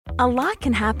A lot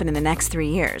can happen in the next 3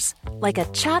 years. Like a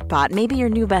chatbot may be your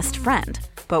new best friend.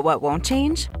 But what won't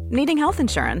change? Needing health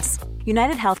insurance.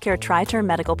 United Healthcare Tri-Term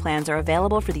Medical Plans are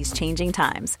available for these changing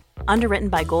times. Underwritten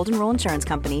by Golden Rule Insurance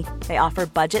Company, they offer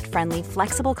budget-friendly,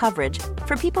 flexible coverage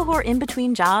for people who are in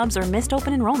between jobs or missed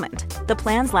open enrollment. The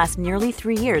plans last nearly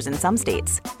 3 years in some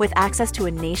states, with access to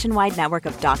a nationwide network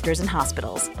of doctors and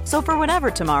hospitals. So for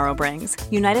whatever tomorrow brings,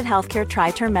 United Healthcare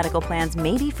Tri-Term Medical Plans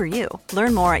may be for you.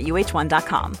 Learn more at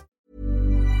uh1.com.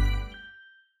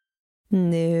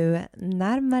 Nu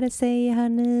närmar det sig,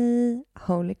 hörni,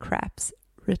 Holy Craps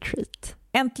Retreat.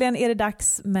 Äntligen är det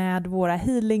dags med våra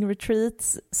healing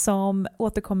retreats som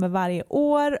återkommer varje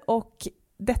år, och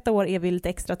detta år är vi lite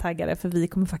extra taggade för vi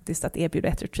kommer faktiskt att erbjuda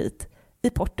ett retreat i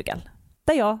Portugal,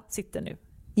 där jag sitter nu.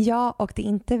 Ja, och det är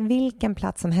inte vilken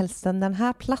plats som helst, den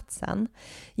här platsen.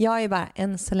 Jag är bara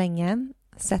än så länge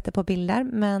sätter på bilder,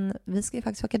 men vi ska ju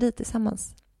faktiskt åka dit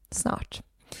tillsammans snart.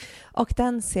 Och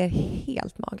den ser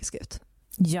helt magisk ut.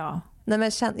 Ja. Nej,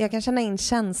 men jag kan känna in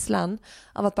känslan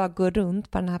av att bara gå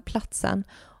runt på den här platsen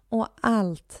och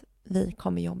allt vi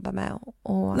kommer jobba med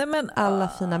och alla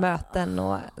fina möten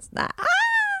och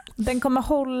Den kommer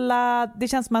hålla, det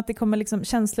känns som att det kommer liksom,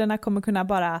 känslorna kommer kunna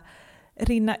bara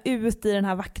rinna ut i den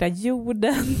här vackra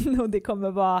jorden, och det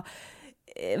kommer vara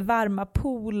varma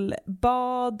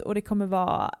poolbad, och det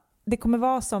kommer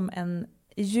vara som en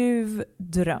ljuv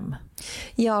dröm.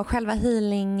 Ja, själva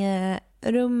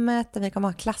healingrummet där vi kommer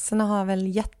ha klasserna har väl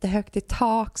jättehögt i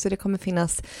tak, så det kommer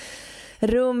finnas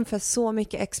rum för så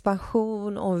mycket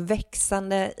expansion och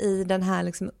växande i den här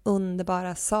liksom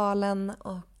underbara salen.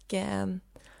 Och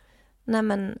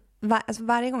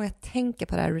varje gång jag tänker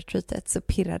på det här retreatet så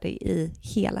pirrar det i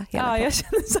hela Ja, jag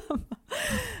känner samma.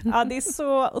 Ja, det är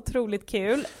så otroligt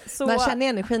kul. Så... Man känner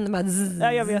energin bara...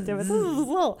 Ja, jag vet.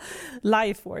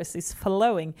 Life force is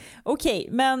flowing. Okej,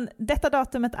 men detta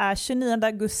datumet är 29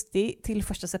 augusti till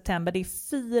 1 september. Det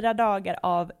är 4 dagar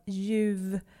av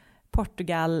ljuv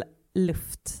Portugal,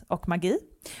 luft och magi.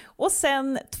 Och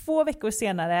sen 2 veckor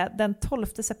senare, den 12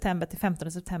 september till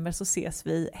 15 september, så ses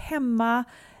vi hemma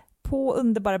på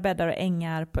underbara bäddar och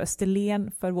ängar på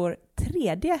Österlen för vår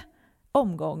 3:e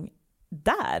omgång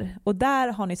där. Och där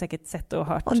har ni säkert sett och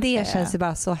hört. Och det känns ju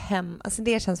bara så hem. Alltså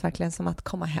det känns verkligen som att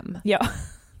komma hem. Ja.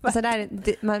 Alltså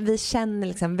vi känner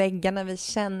liksom väggarna, vi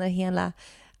känner hela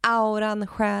auran,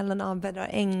 själen av bäddar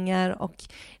och ängar, och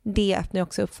det öppnar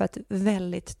också upp för ett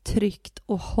väldigt tryggt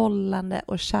och hållande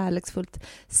och kärleksfullt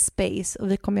space.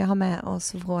 Och vi kommer ju ha med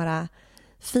oss våra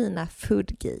fina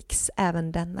food geeks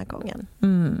även denna gången.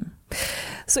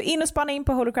 Så in och spana in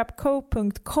på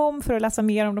holycrapco.com för att läsa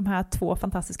mer om de här 2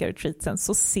 fantastiska retreatsen,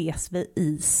 så ses vi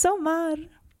i sommar.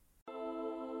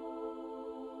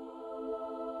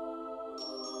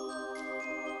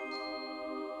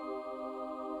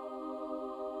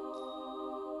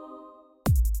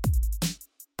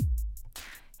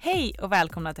 Hej och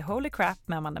välkomna till Holy Crap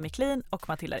med Amanda Miklin och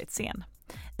Matilda Ritzén.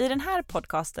 I den här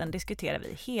podcasten diskuterar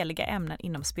vi heliga ämnen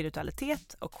inom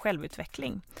spiritualitet och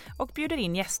självutveckling och bjuder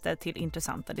in gäster till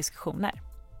intressanta diskussioner.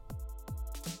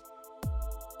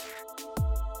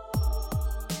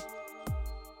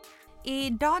 I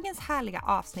dagens härliga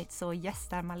avsnitt så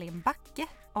gästar Malene Backe,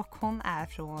 och hon är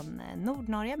från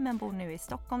Nordnorge men bor nu i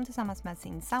Stockholm tillsammans med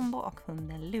sin sambo och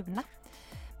hunden Luna.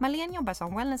 Malene jobbar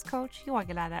som wellnesscoach,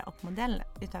 yogalärare och modell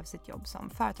utöver sitt jobb som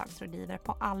företagsrådgivare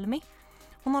på Almi.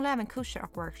 Hon håller även kurser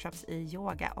och workshops i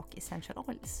yoga och essential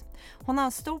oils. Hon har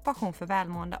en stor passion för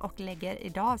välmående och lägger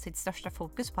idag sitt största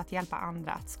fokus på att hjälpa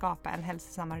andra att skapa en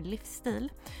hälsosammare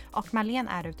livsstil. Och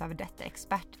Malene är utöver detta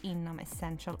expert inom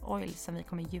essential oils som vi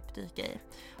kommer djupdyka i.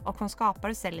 Och hon skapar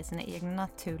och säljer sina egna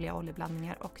naturliga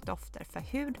oljeblandningar och dofter för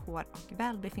hud, hår och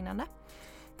välbefinnande.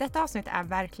 Detta avsnitt är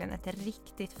verkligen ett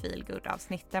riktigt feel-good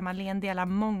avsnitt där Malene delar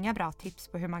många bra tips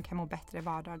på hur man kan må bättre i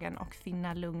vardagen och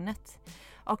finna lugnet.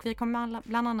 Och vi kommer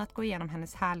bland annat gå igenom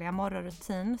hennes härliga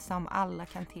morgonrutin som alla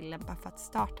kan tillämpa för att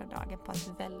starta dagen på ett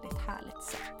väldigt härligt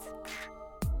sätt.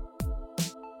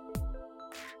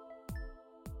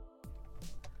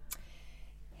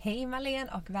 Hej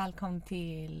Malene och välkommen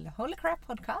till Holy Crap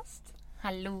Podcast.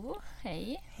 Hallå,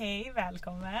 hej. Hej,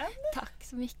 välkommen. Tack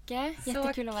så mycket.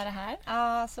 Jättekul att vara här.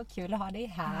 Ja, så kul att ha dig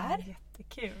här. Ja,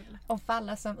 jättekul. Och för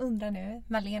alla som undrar nu,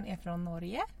 Malene är från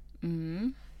Norge.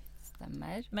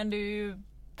 Stämmer. Men du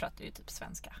pratar ju typ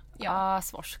svenska. Ja,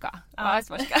 svorska. Ja,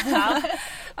 svorska.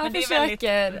 Men det är väldigt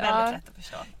lätt att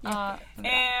förstå. Ja.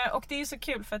 Och det är ju så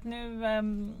kul för att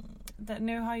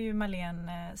nu har ju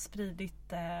Malene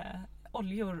spridit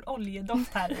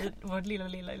oljedoft här i vår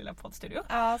lilla poddstudio.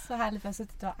 Ja, så härligt. Vi har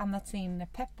suttit och andats in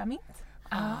pepparmint.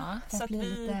 Ja, så att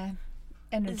vi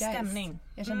energized. stämning.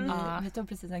 Jag känner vi tog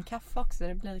precis en kaffe också.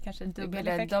 Det blir kanske en dubbel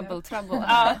effekt double nu. trouble.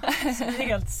 Ja, så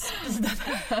helt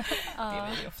speedade. Det är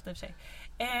väl ofta i och för sig.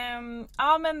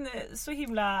 Ja men så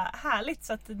himla härligt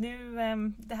så att nu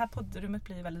det här poddrummet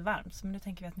blir väldigt varmt. Men nu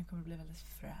tänker vi att nu kommer det bli väldigt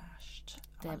fräscht.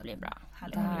 Det blir bra.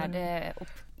 Härligt. Det här det är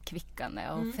uppkvickande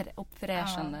och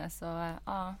uppfräschande. Så,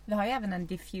 ja. Vi har ju även en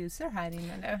diffuser här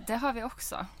inne nu. Det har vi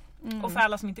också. Och för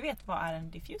alla som inte vet, vad är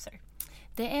en diffuser?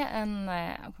 Det är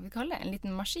vad vi kallar det, en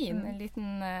liten maskin. En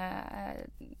liten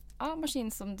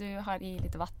maskin som du har i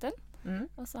lite vatten.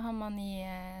 Och så har man i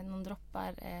någon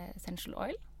droppar essential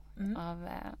oil av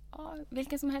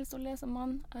vilken som helst olja som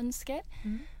man önskar.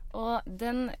 Och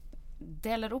den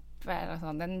delar upp,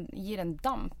 alltså, den ger en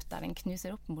damp där den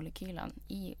knuser upp molekylen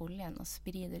i oljan och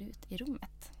sprider ut i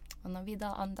rummet. Och när vi då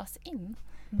andas in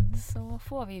så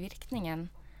får vi virkningen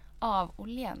av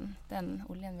oljan, den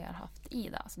oljan vi har haft i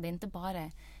då. Så det är inte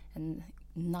bara en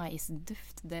nice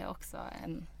duft, det är också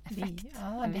en effekt.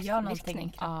 Det gör någonting i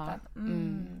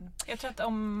kroppen. Jag tror att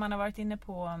om man har varit inne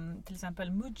på till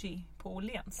exempel Muji på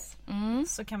Åhléns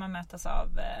så kan man mötas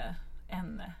av det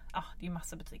är ju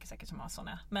massa butiker säkert som har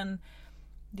sådana, men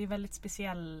det är väldigt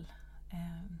speciell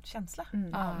känsla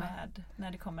med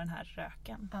när det kommer den här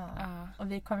röken.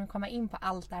 Och vi kommer komma in på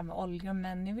allt det här med oljor,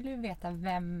 men nu vill vi veta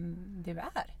vem du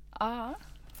är.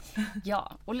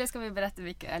 Ja, olja ska vi berätta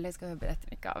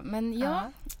mycket av. Men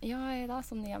jag är då,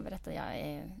 som jag berättade, jag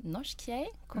är norsk tjej.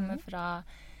 Kommer från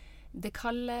det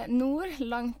kalla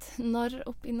långt norr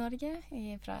upp i Norge,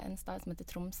 från en stad som heter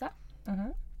Tromsø.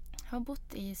 Har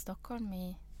bott i Stockholm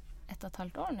i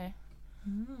 1,5 år nu.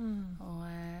 Och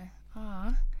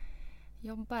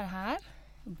jobbar här,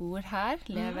 bor här,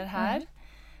 lever här.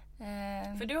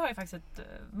 För du har ju faktiskt ett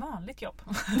vanligt jobb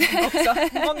också.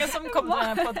 Många som kommer till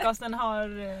den här podcasten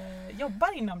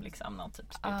jobbar inom liksom någon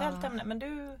typ spirituellt ämne, men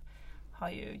du har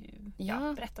ju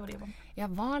berätta vad det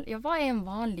jobbar. Jag var i en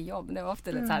vanlig jobb, det var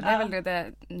ofta lite så här, det är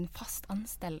väl en fast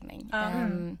anställning.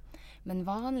 Men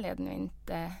vanlig är nu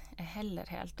inte heller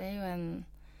helt. Det är ju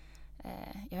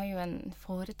jag är ju en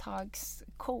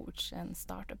företagscoach, en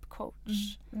startup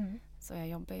coach. Så jag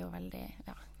jobbar ju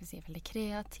väldigt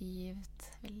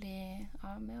kreativt, med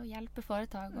att hjälpa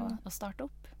företag att starta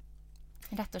upp.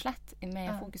 Rätt och slett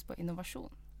med fokus på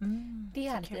innovation. Det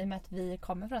är alltid med att vi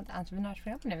kommer från ett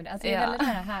entreprenörsprogram nu. Alltså det är väldigt den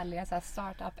här härliga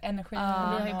startup-energi. Vi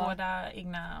har ju båda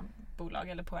egna bolag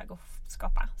eller på väg att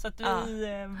skapa. Så att det här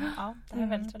är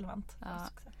väldigt relevant.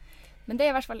 Men det är i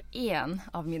alla fall en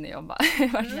av mina jobbar.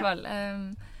 I alla fall.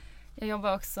 Jag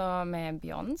jobbar också med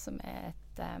Beyond som är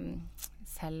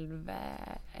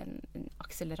en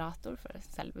accelerator för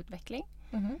självutveckling.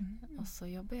 Och så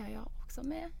jobbar jag också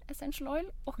med essential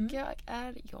oil och jag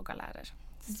är yogalärare.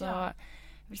 Så jag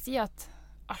vill säga att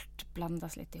allt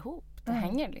blandas lite ihop. Det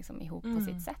hänger liksom ihop på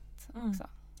sitt sätt också.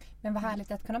 Men vad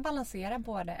härligt att kunna balansera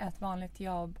både ett vanligt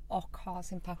jobb och ha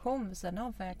sin passion vid sidan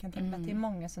av. För jag kan tänka mig att det är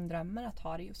många som drömmer att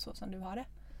ha det just så som du har det.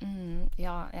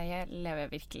 Ja, jag lever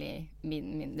verkligen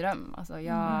min dröm. Alltså,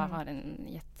 jag har en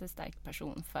jättestark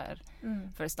passion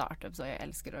för startups och jag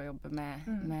älskar att jobba med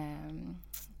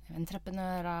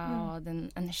entreprenörer och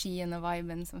den energin och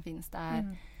viben som finns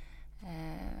där.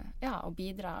 Och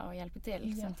bidra och hjälpa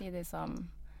till samtidigt som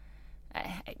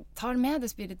tar med det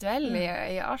spirituella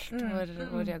i allt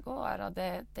hvor jag går. Och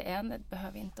det ena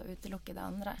behöver inte utelucka det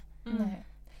andra.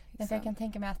 Därför jag kan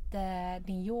tänka mig att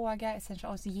din yoga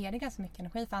essential oils ger dig ganska mycket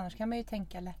energi. För annars kan man ju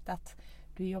tänka lätt att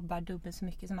du jobbar dubbelt så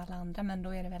mycket som alla andra. Men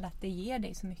då är det väl att det ger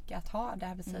dig så mycket att ha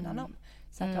där vid sidan om.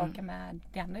 Så att du orkar med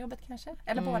det andra jobbet kanske.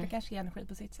 Eller båda kanske ger energi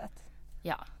på sitt sätt.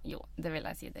 Det vill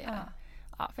jag säga det gör.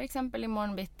 Ja, för exempel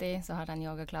imorgon bitti så har jag en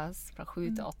yogaklass från 7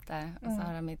 till 8. Och så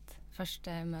har jag mitt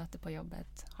första möte på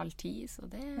jobbet 9:30. Så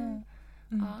det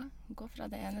går från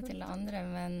det ena till det andra.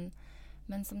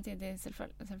 Men samtidigt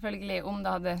selvfølgelig om det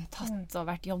hade tagit och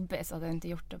varit jobbigt så hade jag inte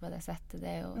gjort det på det sättet. Det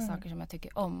är ju saker som jag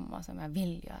tycker om och som jag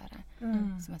vill göra.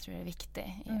 Som jag tror är viktigt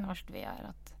i allt vi gör.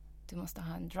 Att du måste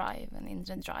ha en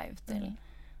inre drive till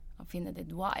att finna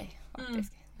ditt why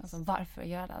faktiskt. Alltså varför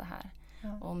göra det här.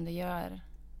 Och om du gör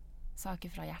saker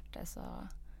från hjärtat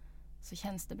så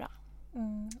känns det bra.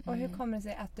 Och hur kommer det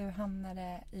sig att du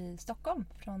hamnade i Stockholm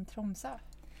från Tromsø?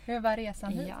 Hur var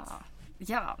resan hit?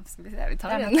 Ja, ska vi se. Vi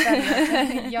tar den.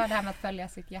 Det här med att följa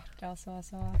sitt hjärta och så.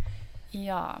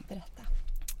 Berätta.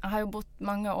 Jag har ju bott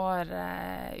många år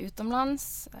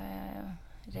utomlands.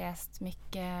 Rest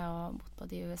mycket och bott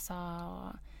både i USA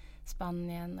och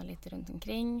Spanien och lite runt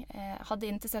omkring. Hade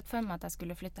inte sett för mig att jag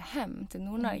skulle flytta hem till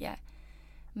Nordnorge.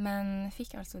 Men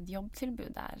fick alltså ett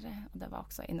jobbtillbud där. Och det var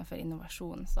också innanför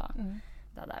innovation. Så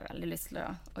det hade jag väldigt lust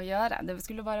att göra. Det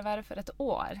skulle bara vara för ett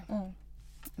år.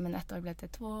 Men 1 år ble til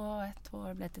 2, 1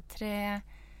 år ble til 3.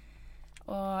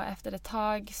 Og efter et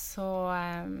tag så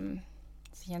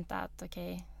kjente jeg at ok,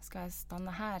 skal jeg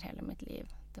stanne her hele mitt liv?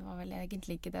 Det var vel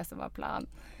egentlig ikke det som var planen.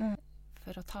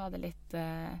 For å ta det litt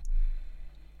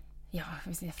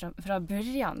fra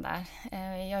børjan der.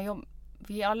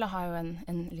 Vi alle har jo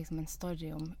en story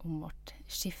om vårt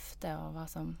skifte og hva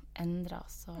som endret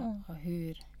oss, og hvor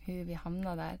vi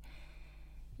havnet der.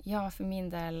 Ja, for min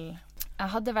del, jeg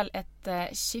hadde vel et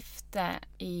skifte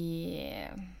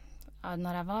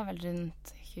når jeg var vel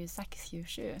rundt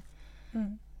 26-27,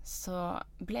 så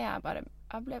ble jeg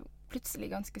ble plutselig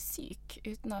ganske syk,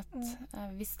 uten at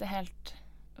jeg visste helt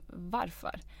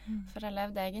hvorfor. For jeg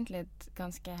levde egentlig et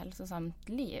ganske helsesamt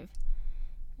liv.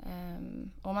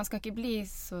 Og man skal ikke bli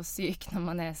så syk når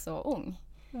man er så ung.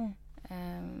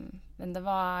 Men det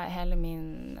var hele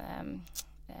min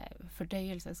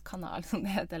fordøyelseskanal, som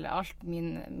det heter, eller alt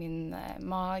min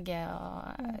mage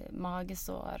og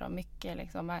magesår og mye,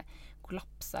 liksom. Jeg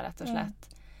kollapset rett og slett.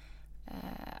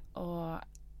 Og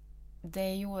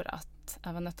det gjorde at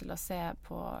jeg var nødt til å se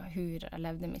på hvor jeg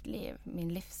levde mitt liv, min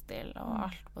livsstil og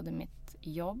alt, både mitt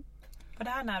jobb. Var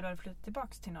det her når du hadde flyttet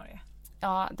tilbake til Norge?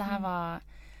 Ja, det her var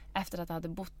efter at jeg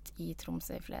hadde bodd i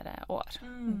Tromsø i flere år.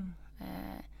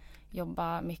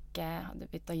 Jobbet mye,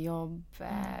 hadde byttet jobb.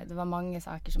 Det var mange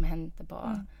saker som hendte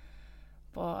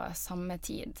på samme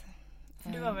tid.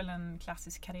 For du var vel en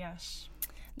klassisk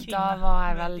karriärskvinna? Da var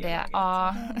jeg veldig...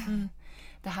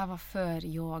 Det her var før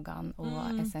yogaen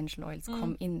og essential oils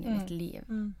kom inn i mitt liv.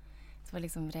 Det var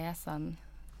liksom reisen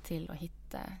til å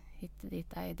hitte dit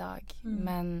jeg er i dag.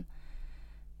 Men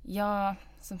ja,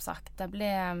 som sagt,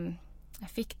 jeg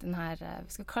fikk den her,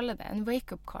 vi skal kalle det en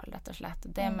wake-up call, rett og slett.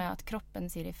 Det med at kroppen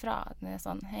sier ifra. Den er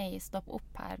sånn, hei, stopp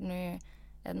opp her, nå er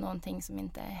det noen ting som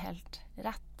ikke er helt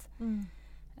rett.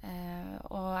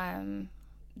 Og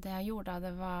det jeg gjorde da,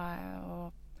 det var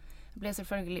jeg ble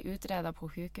selvfølgelig utredet på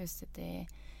sykehuset i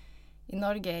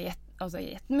Norge i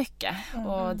et mye,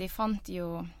 og de fant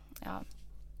jo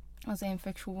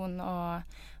infeksjon og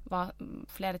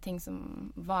flere ting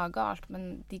som var galt,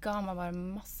 men de ga meg bare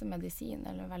masse medisin,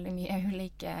 eller veldig mye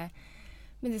ulike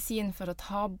medisin for å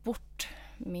ta bort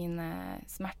mine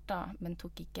smerter, men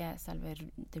tok ikke selve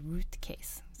the root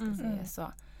case, skal jeg si. Så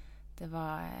det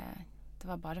var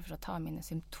bare for å ta mine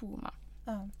symptomer.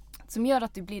 Som gjør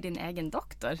at du blir din egen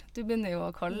doktor. Du begynner jo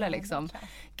å kolle, liksom.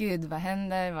 Gud, hva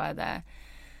hender? Hva er det?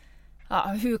 Ja,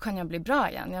 hur kan jeg bli bra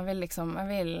igjen? Jeg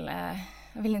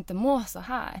vill inte må så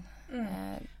här.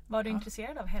 Var du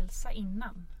intresserad av hälsa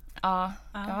innan? Ja,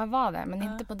 jag var det. Men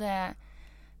inte på det...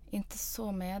 Inte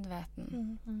så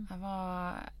medveten. Jag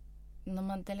var...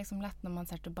 det är liksom lätt när man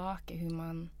ser tillbaka hur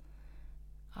man...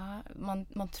 Ja,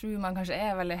 man tror man kanske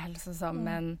är väldigt hälsosam,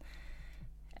 men...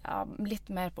 Ja, litt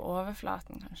mer på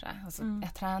overflaten, kanskje. Altså,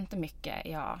 jeg trente mye,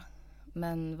 ja.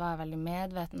 Men var jeg veldig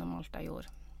medveten om alt jeg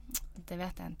gjorde? Det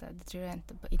vet jeg ikke. Det tror jeg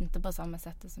ikke på samme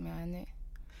sättet som jeg er nu.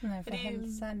 Nej, för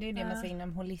hälsa, det är det man säger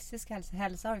inom holistisk hälsa.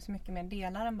 Hälsa har ju så mycket mer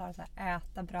delar än bara så här,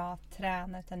 äta bra,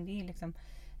 träna, utan det är liksom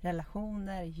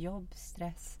relationer, jobb,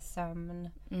 stress, sömn,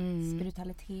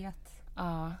 spiritualitet.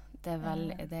 Ja, det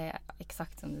är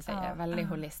exakt som du säger, väldigt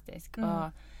holistisk.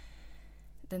 Och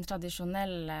den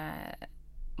traditionella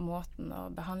måten å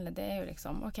behandle det er jo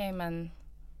liksom, ok, men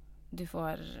du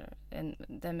får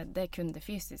det er kun det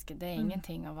fysiske, det er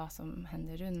ingenting av hva som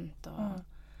hender rundt og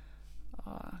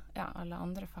ja, alle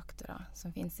andre faktorer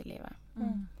som finnes i livet.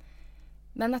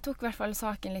 Men jeg tok i hvert fall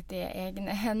saken litt i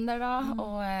egne hender da,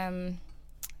 og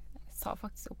sa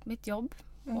faktisk opp mitt jobb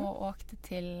og åkte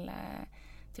til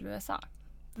USA.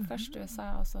 Først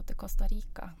USA og så til Costa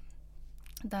Rica,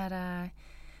 der jeg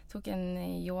tok en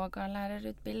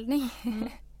yogalærerutbildning.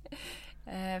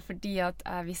 Fordi at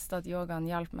jeg visste at yogaen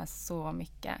hjalp meg så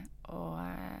mye, og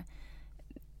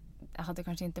jeg hadde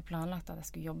kanskje ikke planlagt at jeg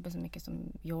skulle jobbe så mye som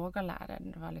yogalærer.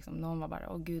 Det var liksom, noen var bare,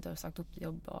 Gud, har du sagt opp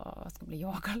jobb og jeg skal bli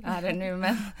yogalærer nå,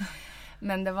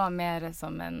 men det var mer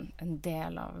som en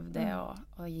del av det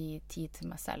å gi tid til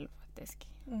meg selv, faktisk,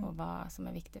 og hva som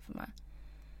er viktig for meg.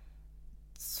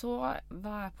 Så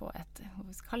var jeg på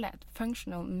et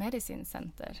Functional Medicine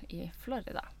Center i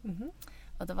Florida.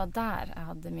 Og det var der jeg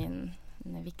hadde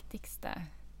mine viktigste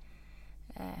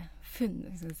funn,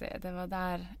 skal jeg si. Det var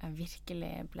der jeg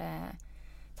virkelig ble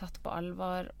tatt på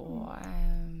alvor, og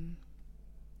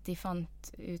de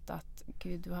fant ut at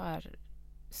Gud, du har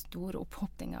store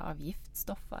opphopninger av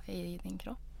giftstoffer i din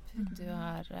kropp. Du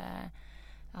har...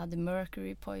 Jeg hadde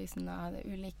mercury poison, jeg hadde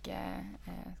ulike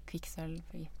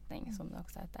kvikksølvforgiftning, som det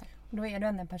også heter. Då är du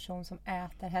en person som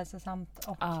äter hälsosamt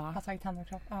och har tagit hand om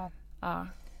kropp. Ja,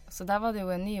 så der var det jo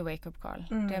en ny wake-up call.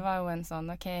 Det var jo en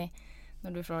sånn, ok,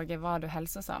 när du frågar var du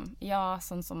hälsosam? Ja,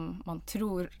 sånt som man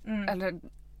tror. Eller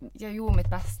jag gjorde mitt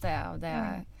bästa av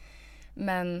det.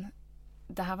 Men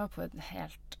det här var på ett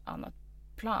helt annat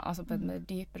plan. Alltså på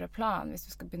ett djupare plan. Hvis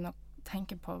vi ska börja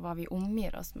tänka på vad vi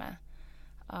omger oss med.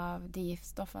 Av de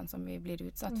giftstoffen som vi blir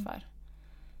utsatt för.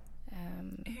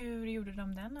 Hur gjorde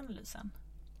de den analysen?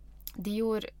 De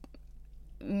gjorde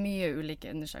mye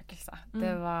ulike undersøkelser.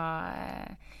 Det var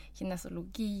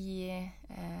kinesologi,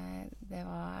 det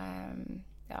var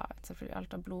selvfølgelig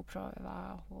alt av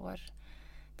blodprøver,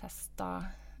 hårtester,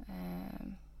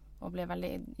 og ble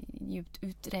veldig djupt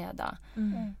utredet.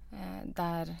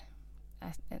 Der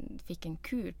jeg fikk en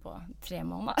kur på 3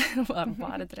 måneder,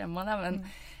 bare 3 måneder, men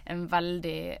en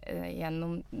veldig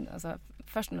altså,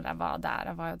 først når jeg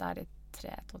var jo der i 3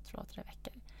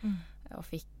 vekker, og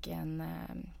fikk en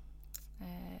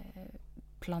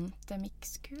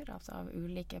plantemikskur, altså av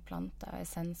ulike planter,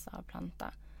 essenser av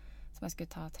planter, som jeg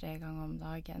skulle ta 3 ganger om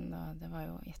dagen, og det var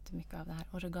jo jättemycket av det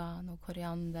her oregano og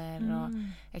koriander, og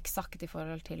eksakt i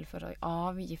forhold til for å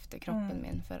avgifte kroppen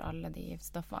min for alle de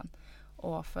giftstoffene,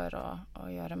 og for å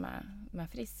gjøre meg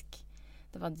frisk.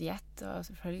 Det var diett, og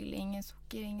selvfølgelig ingen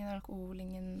sukker, ingen alkohol,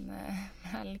 ingen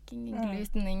melk, ingen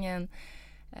gluten, ingen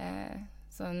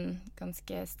så en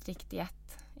ganske strikt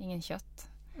diett, ingen kjøtt.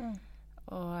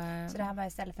 Så det här var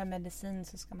istället för medicin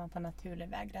så ska man på naturlig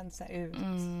väg rensa ut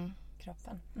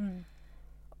kroppen.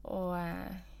 Och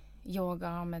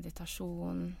yoga,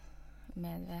 meditation,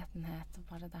 medvetenhet och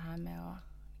bara det här med att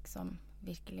liksom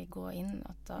virkelig gå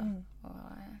inåt.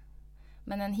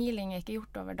 Men en healing är inte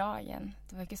gjort över dagen.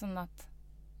 Det var inte sånn att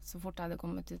så fort jag hade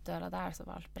kommit ut døra där så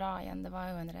var allt bra igen. Det var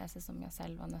ju en resa som jag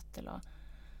själv var nødt til att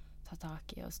ta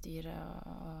tag i och styra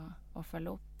och följa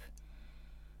upp.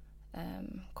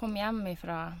 Kom hjem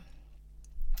fra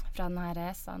denne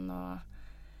resan og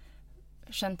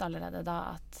skjønte allerede da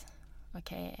at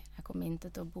ok, jeg kommer ikke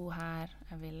til å bo her,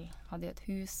 hadde jo et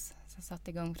hus, så jeg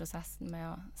satte i gang prosessen med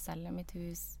å selge mitt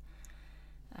hus,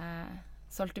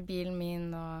 solgte bilen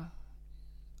min og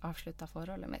avsluttet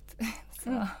forholdet mitt.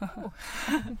 Så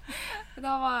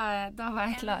da var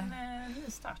jeg klar. En ny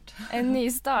start. En ny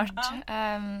start,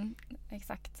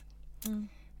 exakt.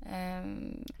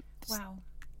 Wow.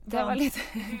 Det var lite...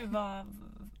 Hur var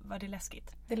det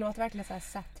läskigt? Det låter verkligen så här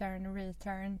Saturn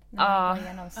return när man går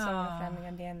igenom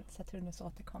solförändringen. Det är en Saturnus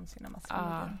återkomst inom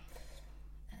astrologin.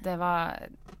 Det var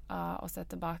å se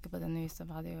tilbake på det nu så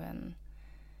var det ju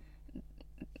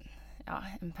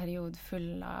en period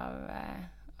full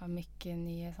av mycket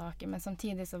nya saker, men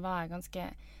samtidigt så var jag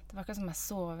det var som jag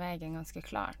såg vägen ganska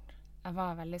klart. Jag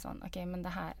var väldigt sån, okej, men det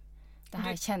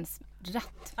här känns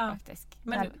rätt faktiskt.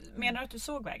 Men menar du att du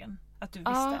såg vägen? Att du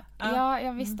visste? Ja,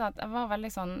 jag visste att jag var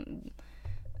väldigt sån...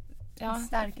 Ja, en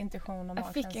stark intuition och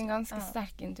jag fick en ganska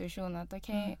stark intuition att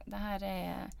okej, det här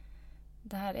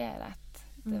är rätt.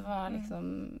 Det var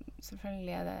liksom...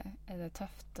 Selvfølgelig är det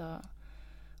tøft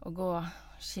att gå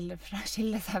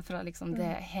skille sig från liksom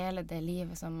hele det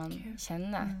livet som man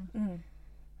känner.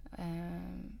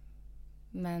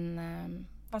 Men...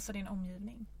 Vad sa din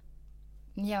omgivning?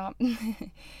 Ja...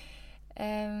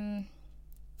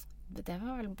 det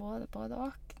var väl både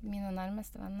och. Mina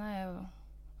närmaste vänner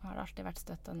har alltid varit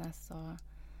stöttande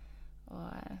och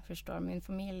förstår. Min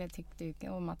familj tyckte ju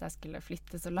om att jag skulle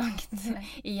flytta så långt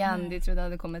igen. De trodde jag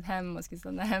hade kommit hem och skulle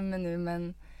stanna hemma nu,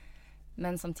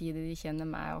 men samtidigt de känner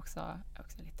mig också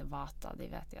lite vata. De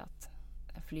vet ju att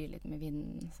jag flyr lite med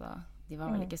vinden, så de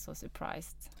var väl inte så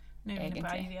surprised. Nu är vi på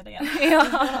Ayurveda igen.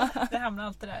 Det hamnar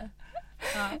alltid där.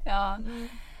 Ja.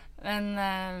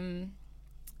 Men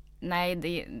nej,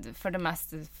 det för det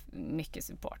mesta mycket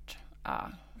support. Ja.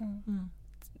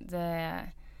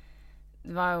 Det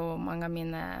var ju många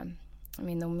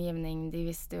min omgivning, de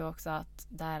visste ju också att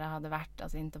där jag hade varit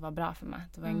alltså inte var bra för mig.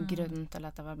 Det var en grund till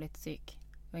att jag var blivit syk.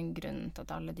 Det var en grund till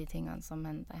att alla de tingene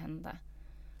som hände.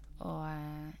 Och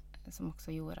som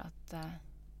också gjorde att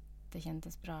det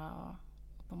kändes bra och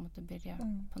på en måte börja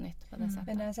på nytt på det sättet.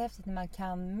 Men det är så häftigt när man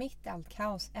kan mitt i allt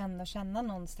kaos ändå känna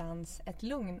någonstans ett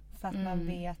lugn, för att man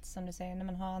vet, som du säger, när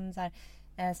man har en så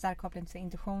här stark koppling till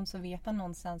intuition, så vet man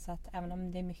någonstans att även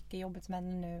om det är mycket jobbigt som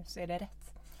händer nu så är det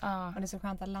rätt. Och det är så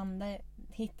skönt att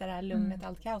hitta det här lugnet i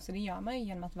allt kaos, och det gör man ju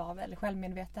genom att vara väldigt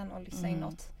självmedveten och lyssna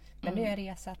inåt. Men det är en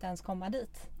resa att ens komma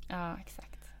dit. Ja,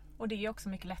 exakt. Och det är också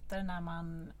mycket lättare när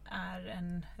man är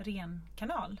en ren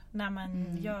kanal. När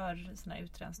man gör såna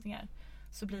utrensningar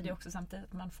så blir det också samtidigt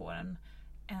att man får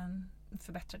en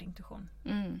förbättrad intuition.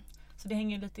 Så det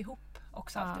hänger lite ihop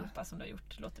också, alltihopa som du har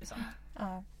gjort, låter det som.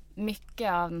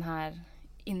 Mycket av den här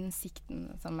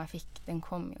insikten som jag fick, den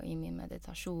kom ju i min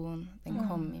meditation. Den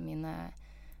kom i mina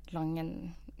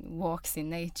långa walks in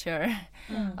nature.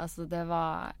 Alltså det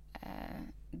var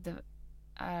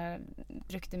jeg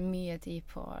brukte mye tid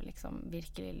på liksom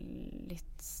virkelig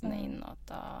lyssna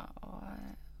inåt och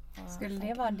skulle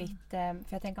det vara ditt, för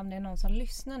jag tänker om det är någon som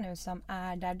lyssnar nu som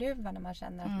är där du var, när man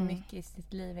känner att mycket i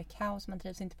sitt liv är kaos, man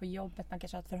trivs inte på jobbet, man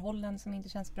kanske har ett förhållande som inte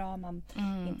känns bra, man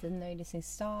inte är nöjd i sin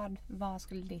stad. Vad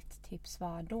skulle ditt tips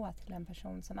vara då till en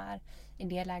person som är i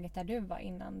det läget där du var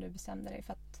innan du bestämde dig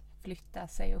för att flytta,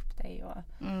 säga upp dig och...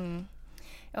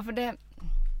 Ja, för det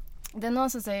är någon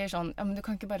som säger sånn, ja, men du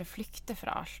kan ikke bare flykte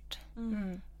fra alt.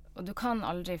 Og du kan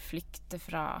aldri flykte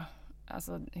fra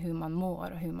altså, hur man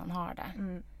mår og hur man har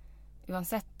det.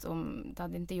 Uansett om det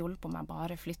hadde ikke hjulpet om jeg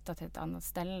bare flyttet til et annet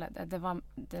ställe. Det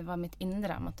var mitt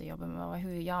indre jeg måtte jobbe med, det var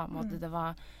hur jeg måtte, det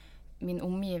var min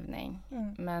omgivning.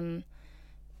 Men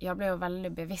jeg ble jo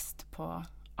veldig bevisst på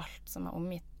alt som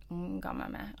jeg omgav meg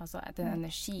med. Altså den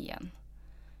energien.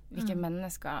 Hvilke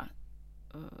mennesker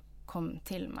kom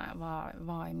til meg,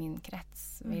 var i min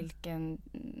krets,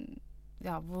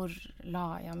 hvor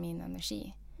la jeg min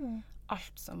energi.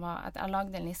 Alt som var, at jeg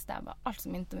lagde en liste, alt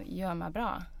som ikke gjør meg bra,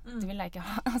 det vil jeg ikke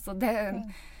ha. Altså det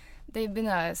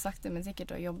begynner jeg sakte, men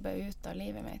sikkert å jobbe ut av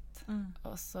livet mitt.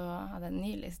 Og så hadde jeg en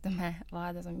ny liste med hva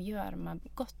er det som gjør meg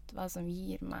godt, hva som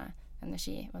gir meg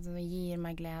energi, hva som gir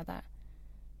meg glede.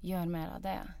 Gjør mer av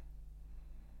det.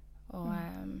 Och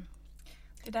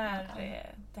det här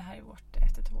är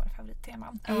ett av våra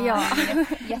favoritteman. Ja,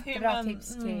 jättebra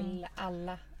tips till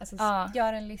alla. Alltså,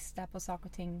 gör en lista på saker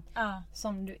och ting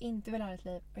som du inte vill ha i ditt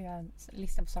liv och gör en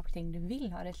lista på saker och ting du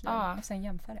vill ha i ditt liv och sen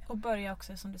jämför det. Och börja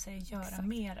också, som du säger, göra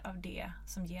mer av det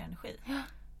som ger energi. Ja,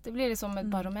 det blir som ett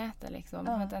barometer liksom,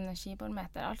 ett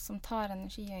energibarometer. Allt som tar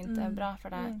energi är inte bra för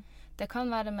dig. Det kan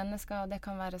vara människor, det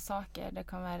kan vara saker, det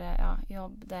kan vara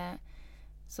jobb, det.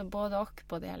 Så både och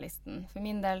på den här listan. För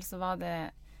min del så var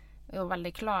det jo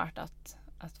väldigt klart att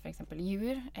för exempel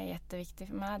djur är jätteviktigt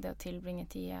för mig. Det att tillbringa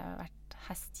tid. Jag har varit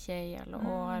hästtjej alla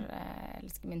år.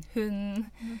 Älskar min hund.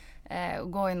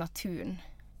 Och gå i naturen.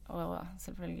 Och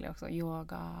selvfølgelig också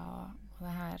yoga och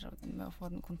det här med att få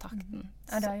den kontakten.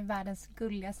 Ja, du har ju världens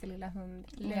gulligaste lilla hund,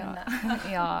 Luna.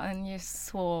 Ja, hon ger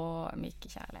så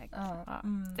mycket kärlek. Ja,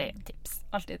 det är tips.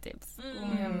 Alltid tips.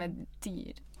 Med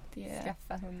dyr.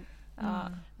 Skaffa hund.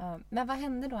 Men vad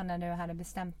hände då när du hade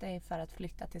bestämt dig för att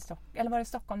flytta till Stockholm? Eller var det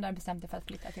Stockholm där du bestämde dig för att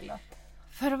flytta till då?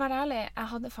 För att vara ärlig, jag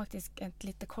hade faktiskt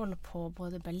lite koll på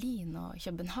både Berlin och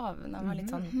Köpenhamn. Jag var lite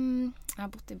sån, jag har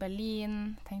bott i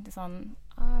Berlin, tänkte sån,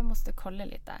 jag måste kolla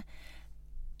lite.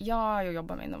 Jag har ju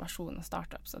jobbat med innovation och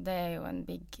startup, så det är ju en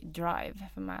big drive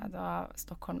för mig. Då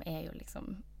Stockholm är ju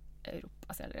liksom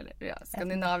Europa, eller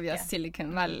Skandinavias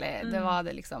Silicon Valley. Det var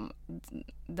det liksom,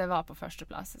 det var på första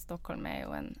plats. Stockholm är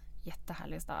ju en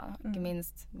jättehärlig stad. Inte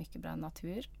minst mycket bra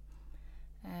natur.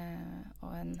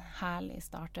 Och en härlig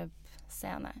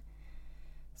startup-scen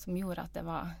som gjorde att det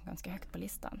var ganska högt på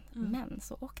listan. Men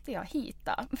så åkte jag hit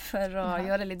då för att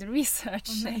göra lite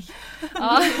research.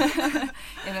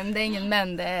 Men det är ingen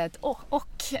men, det är ett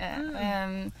och.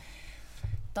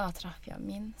 Då träffade jag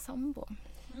min sambo.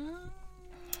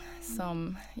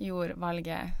 Som gjorde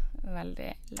valget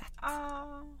väldigt lätt.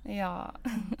 Ja.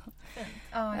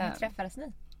 Hur träffades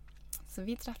ni? Så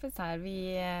vi träffades här.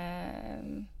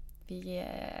 Vi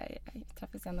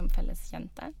träffades genom felles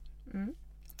kjente.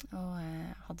 Och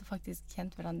hade faktiskt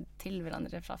känt till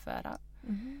varandra från förra.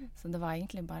 Så det var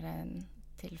egentligen bara en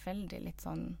tillfällig lite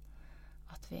sån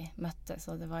att vi möttes,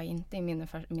 så det var inte i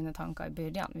mina tankar i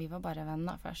början. Vi var bara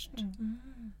vänner först.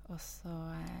 Och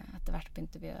så efter vart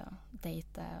begynte vi att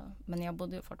dejta. Men jag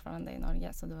bodde ju fortfarande i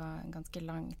Norge, så det var en ganska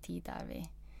lång tid där vi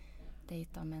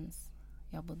dejtade mens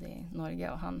jag bodde i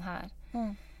Norge och han här.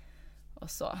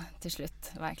 Och så till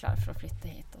slut var jag klar för att flytta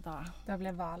hit och då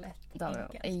blev valet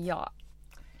enkelt. Ja.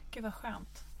 Gud vad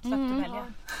skönt. Slapp du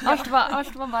välja. Allt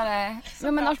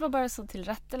var bara så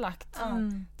tillrättelagt.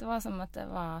 Det var som att det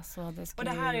var så det skulle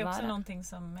vara. Och det här är också någonting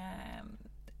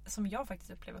som jag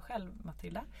faktiskt upplever själv,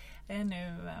 Matilda.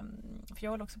 Nu, för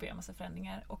jag håller också på att göra massa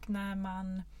förändringar. Och när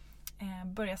man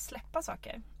börjar släppa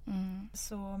saker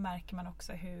så märker man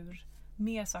också hur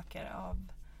mer saker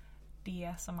av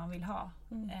det som man vill ha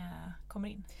kommer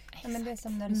in. Ja, men det är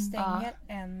som när du stänger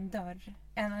en dörr,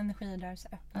 en energidörr, så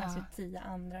öppnas ju 10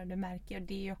 andra. Du märker, och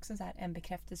det är ju också så här en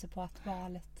bekräftelse på att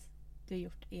valet du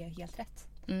gjort är helt rätt.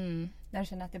 När du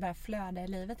känner att det bara flödar i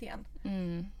livet igen.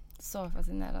 Så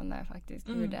fascinerande faktiskt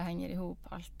hur det hänger ihop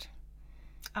allt.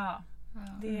 Ja,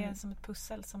 det är som ett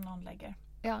pussel som någon lägger.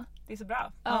 Ja. Det är så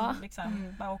bra. Man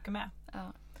liksom bara åker med.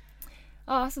 Ja.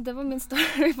 Ja, så det var min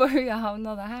story på hur jag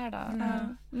hamnade här då.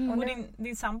 Och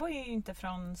din sambo är ju inte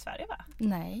från Sverige, va?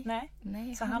 Nej.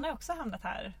 Så han har också hamnat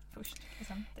här först?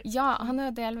 Liksom. Ja, han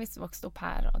har delvis vuxit upp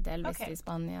här och delvis i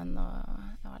Spanien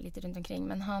och lite runt omkring.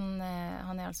 Men han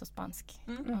är alltså spansk.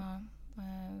 Men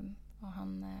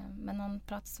han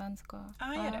pratar svenska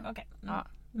och gör det? Okay.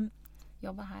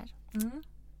 jobbar här.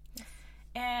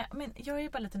 Men jag är ju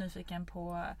bara lite nyfiken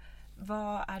på,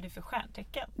 vad är du för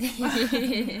stjärntecken?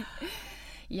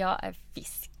 Jag är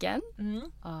fisken.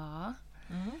 Ja.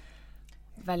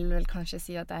 Väl kanske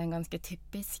säga att det är en ganska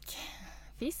typisk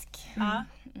fisk.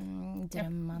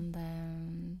 Drömmande.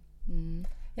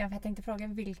 Ja, jag tänkte fråga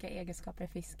vilka egenskaper i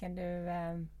fisken du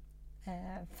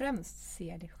främst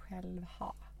ser dig själv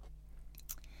ha?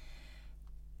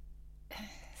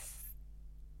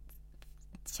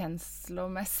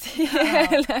 Känslomässig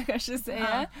eller jag kanske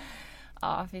säga.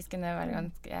 Ja, fisken är väl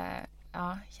ganska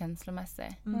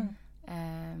känslomässig.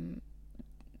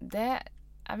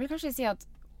 Jag vill kanske säga att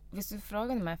hvis du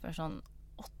frågade mig för sån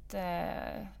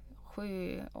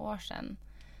 8-7 år sedan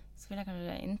så vill jag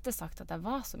kanske inte sagt att det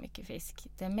var så mycket fisk.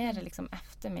 Det är mer liksom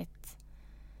efter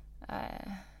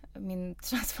min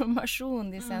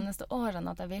transformation de senaste åren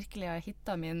att jag verkligen har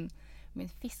hittat min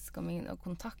fisk och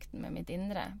kontakt med mitt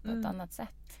inre på ett annat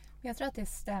sätt. Jag tror att det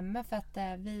stämmer för att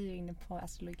vi är inne på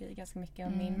astrologi ganska mycket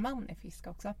och min man är fisk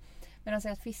också. Men de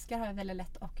säger att fiskar har väldigt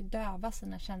lätt att döva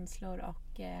sina känslor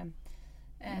och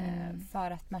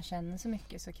för att man känner så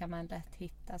mycket så kan man lätt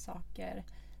hitta saker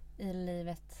i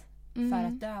livet för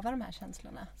att döva de här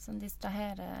känslorna. Som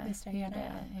distraherar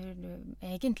hur du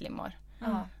egentligen mår.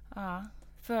 Ja.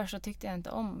 Förr så tyckte jag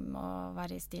inte om att vara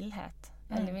i stillhet.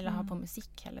 Eller ville ha på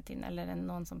musik hela tiden. Eller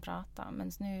någon som pratar.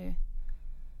 Men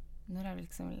nu har jag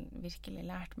liksom verkligen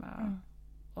lärt mig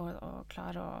att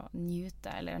klara att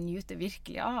njuta. Eller jag njuter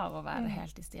verkligen av att vara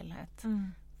helt i stillhet.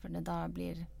 För det då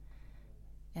blir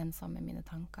ensam med mina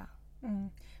tankar.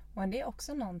 Och det är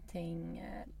också någonting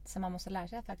som man måste lära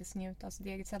sig att faktiskt njuta av sitt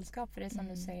eget sällskap. För det är som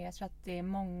du säger, jag tror att det är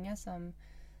många som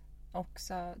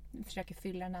också försöker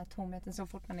fylla den här tomheten så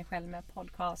fort man är själv med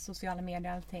podcast, sociala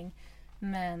medier och allting.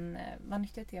 Men vad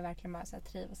nyttigt är verkligen bara så här,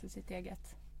 trivas i sitt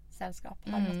eget sällskap.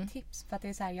 Har du något tips? För att det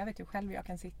är så här, jag vet ju själv hur jag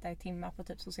kan sitta i timmar på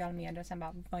typ sociala medier och sen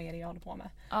bara, vad är det jag håller på med?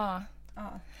 Ja.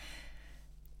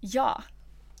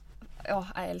 Jag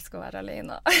älskar att vara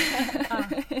alene.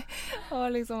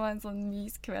 Och liksom ha en sån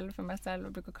myskväll för mig själv.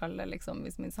 Jag brukar kalla det liksom,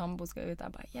 hvis min sambo ska ut,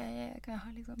 jag bara, kan jag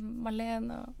ha liksom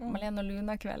Malene och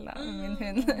Luna-kvällar med min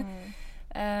hund.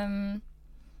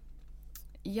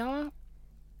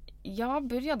 Jag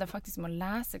började faktiskt med att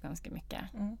läsa ganska mycket.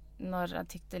 När jag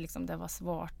tyckte liksom det var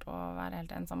svårt att vara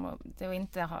helt ensam. Och det var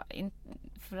inte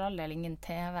för all del ingen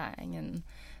tv, ingen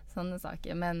sådana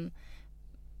saker. Men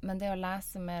det att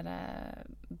läsa mer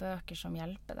böcker som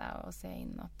hjälper dig att se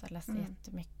inåt. Jag läser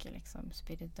jättemycket liksom,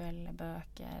 spirituella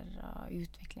böcker och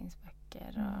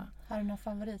utvecklingsböcker. Och... Har du någon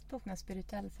favoritbok, någon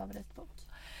spirituell favoritbok?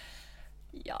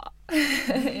 Ja.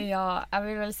 Jag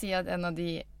vill väl säga att en av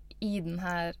de i den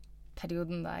här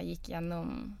perioden där jag gick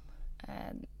igenom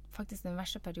faktiskt den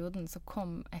värsta perioden så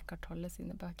kom Eckhart Tolle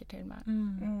sina böcker till mig.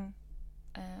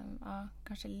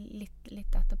 Kanske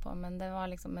lite efterpå, men det var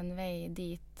liksom en väg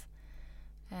dit.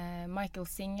 Michael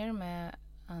Singer med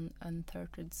An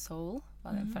Untethered Soul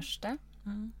var den första.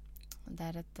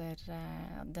 Därefter,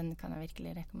 den kan jag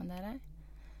verkligen rekommendera.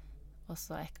 Och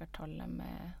så Eckhart Tolle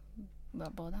med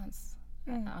både hans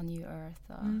A New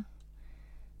Earth och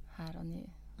Här och Nu.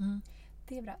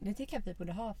 Det är bra. Det tycker jag att vi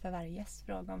borde ha för varje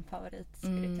gästfråga om favorit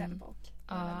spirituell bok.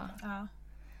 Ja,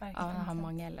 verkligen. Jag har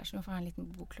många eller så nu får han en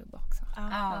liten bokklubb också.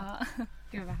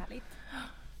 Gud vad härligt.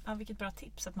 Ja, vilket bra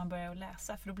tips att man börjar att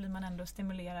läsa, för då blir man ändå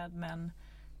stimulerad men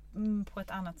på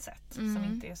ett annat sätt som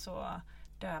inte är så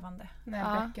dövande. Nej,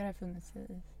 böcker har funnits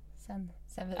sen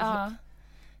vi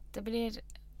det blir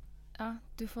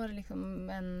du får liksom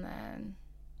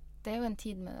det är ju en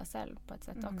tid med dig själv på ett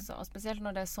sätt också. Och speciellt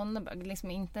när det är sådana böcker,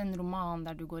 liksom inte en roman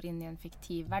där du går in i en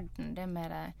fiktiv värld. Det är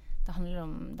mer, det handlar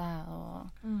om det och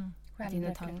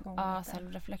självreflektion.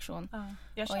 Självreflektion.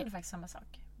 Jag känner faktiskt samma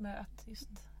sak med att just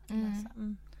läsa.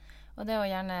 Och det är att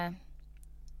gärna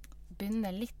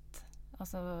bynda lite.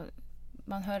 Alltså,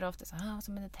 man hör ofta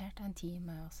så mediterat en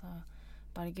timme och så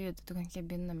bara gud, du kan inte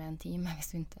bynda med en timme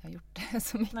hvis du inte har gjort det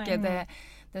så mycket.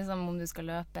 Det är som om du ska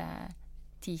löpa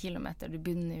 10 kilometer. Du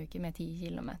börjar ju inte med 10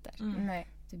 kilometer. Nej.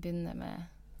 Du börjar med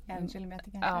 1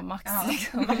 kilometer kanske. Ja, max.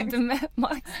 Liksom. Med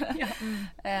max.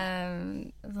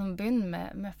 Som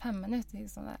börjar med 5 minuter.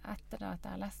 Liksom. Efter att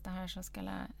jag har läst det här så ska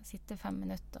jag sitta 5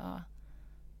 minuter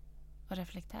och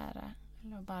reflektera.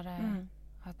 Eller bara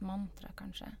ha ett mantra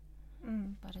kanske.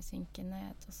 Bara synka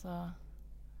ned och så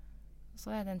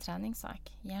så är det en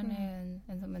träningssak. Hjärnan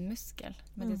är som en muskel.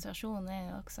 Meditation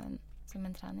är också som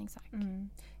en träningssak.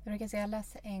 Jag kan säga, jag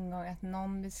läste en gång att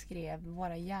någon beskrev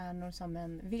våra hjärnor som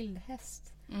en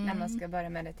vildhäst när man ska börja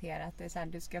meditera. Att det är så här,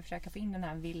 du ska försöka få in den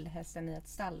här vildhästen i ett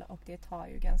stall och det tar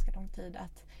ju ganska lång tid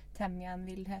att tämja en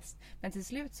vildhäst. Men till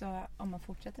slut så, om man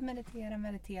fortsätter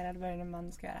meditera vad det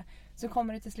man ska göra, så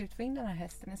kommer du till slut få in den här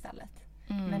hästen i stallet.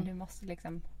 Men du måste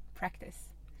liksom practice.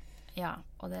 Ja,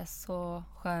 och det är så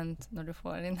skönt när du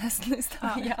får din häst i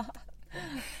stallet. Ja.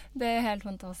 Det är helt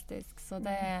fantastiskt. Så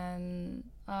det är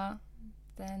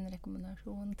en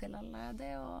rekommendation till alla.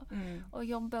 Det och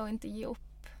jobba och inte ge upp.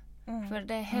 För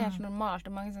det är helt normalt.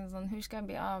 Och många säger sån, hur ska jag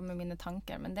bli av med mina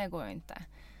tankar? Men det går ju inte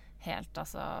helt.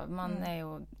 Alltså,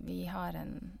 vi har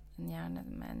en hjärna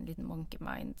med en liten monkey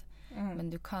mind. Men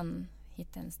du kan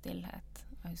hitta en stillhet.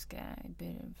 Jag husker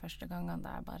första gången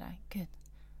där bara, gud,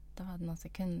 det var någon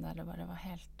sekund där det bara var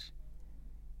helt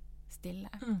stilla.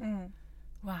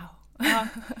 Wow. Ja,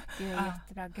 det är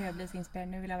jättebra. Gud, jag blir så inspirerad.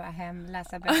 Nu vill jag vara hem,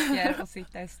 läsa böcker och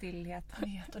sitta i stillhet.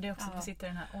 Och det är också att vi sitter i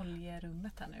det här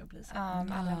oljerummet här nu och blir så. Ja,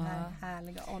 med alla de här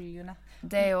härliga oljorna.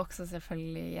 Det är också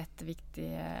selvfølgelig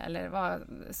jätteviktigt, eller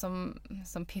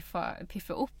som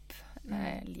piffar upp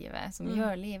livet, som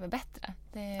gör livet bättre.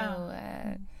 Det är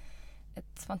ju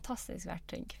ett fantastiskt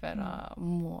verktyg för att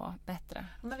må bättre.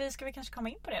 Men ska vi kanske komma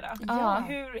in på det då? Ja.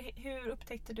 Hur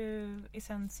upptäckte du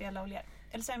essentiella oljor?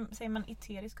 Eller säger man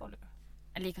eteriska oljor?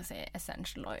 Jag liker att säga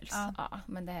essential oils. Ja,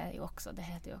 men det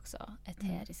heter ju också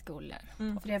eteriska oljor.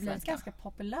 För det har blivit ganska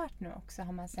populärt nu också,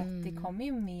 har man sett. Det kommer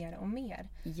ju mer och mer.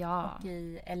 Ja. Och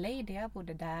i LA, där jag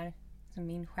bodde där, så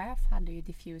min chef hade ju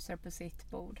diffuser på sitt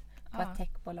bord på ett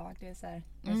techbolag. Det är så här,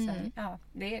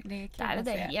 det är kul att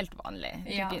det se. är helt vanligt.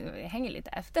 Det hänger lite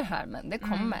efter här, men det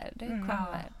kommer. Det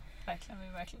kommer.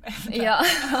 Verkligen. Ja.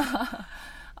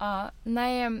 Ja,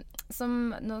 nej,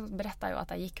 nu berättar jag att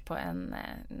jag gick på en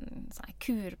sån här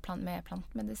kur med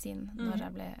plantmedicin när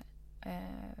jag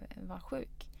var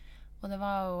sjuk. Och det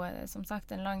var ju som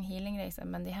sagt en lång healingresa,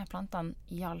 men de här plantan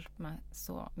hjälpte mig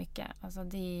så mycket. Alltså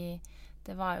det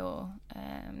var ju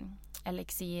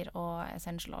elixir och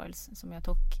essential oils som jag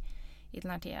tog i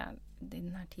den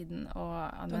här tiden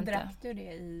och använde. Då drack du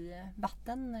det i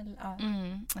vatten? Eller? Ja.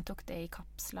 Jag tog det i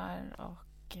kapslar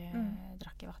och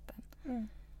drack i vatten.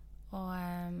 Och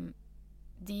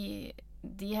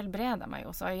de helbredade mig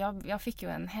också. Jag fick ju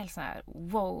en helt sån här,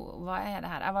 wow, vad är det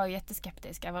här? Jag var ju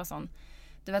jätteskeptisk. Jag var sån,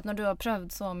 du vet när du har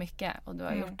prövat så mycket och du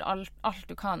har gjort allt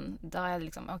du kan, då är det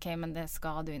liksom, okej, men det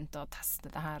ska du inte, och testa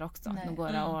det här också. Nu går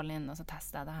jag all in och så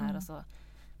testar jag det här och så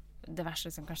det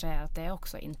värsta som kanske är att det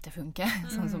också inte funkar.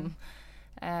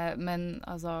 Men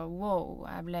alltså, wow,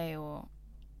 jag blev ju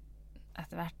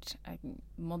jag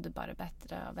mådde bara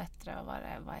bättre och bättre och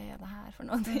vad är det här för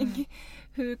någonting?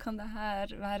 Hur kan det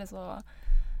här vara så,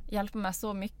 hjälpa mig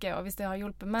så mycket, och hvis det har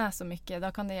hjälpt mig så mycket,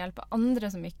 då kan det hjälpa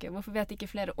andra så mycket. Varför vet inte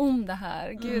fler om det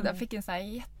här? Gud, jag fick en sån här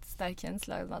jättestark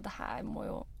känsla att det här må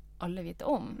ju alla veta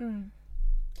om.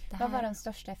 Vad var den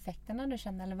största effekten du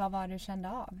kände, eller vad var det du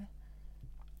kände av?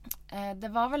 Det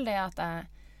var väl det att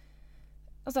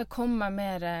jag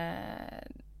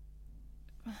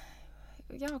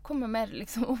kommer mer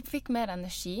liksom, och fick mer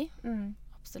energi.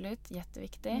 Absolut,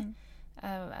 jätteviktigt.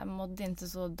 Jag mådde inte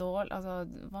så dåligt, alltså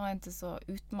var inte så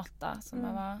utmattad som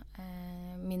jag var.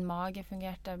 Min mage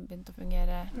började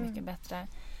fungera mycket bättre.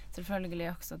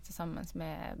 Selvfølgelig också tillsammans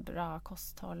med bra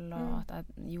kosthåll och att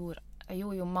jag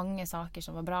gjorde ju många saker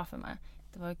som var bra för mig.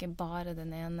 Det var ju inte bara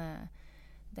den ena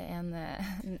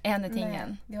tingen.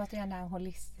 Nej, det är återigen den här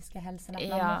holistiska hälsan, att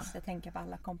man måste tänka på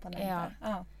alla komponenter.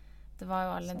 Ja. Det var ju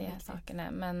alla de här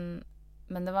sakerna,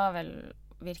 men det var väl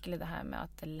virkelig det här med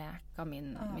att läka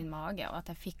min mage, och att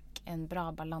jag fick en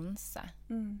bra balans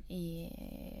i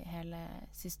hela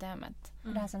systemet.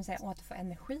 Och det här som säger återfå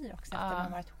energi också efter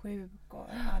man varit sjuk, och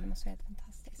det måste vara helt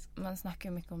fantastiskt. Man snackar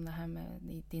ju mycket om det här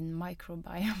med din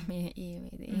microbiome i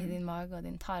din mage och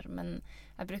din tarm, men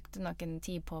jag brukte nog en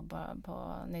tid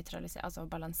på neutralisera, alltså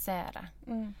balansera.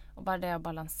 Och bara det att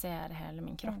balansera hela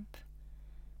min kropp.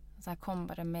 Så jag kom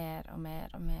bara mer och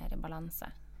mer i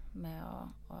balanse med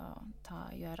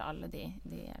att göra alla de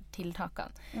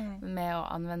tilltaken. Med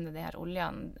att använda det här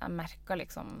oljan. Jag märker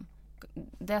liksom,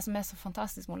 det som är så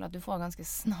fantastiskt med olja, att du får ganska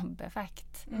snabb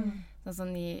effekt. Så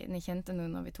ni kände nu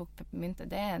när vi tog peppermynta,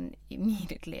 det är en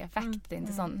immediately effekt. Det är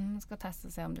inte sån, man ska testa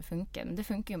och se om det funkar. Men det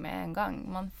funkar ju med en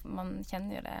gång. Man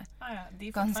känner ju det det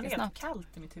är ganska snabbt.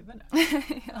 Kallt i mitt huvud nu.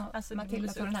 Alltså,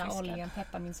 Matilda får den här oljan,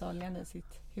 pepparmintsoljan i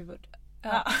sitt huvud.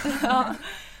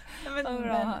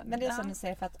 Men det är som du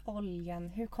säger, för att oljan,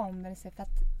 hur kommer det sig? För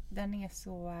att den är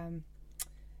så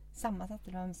sammansatt,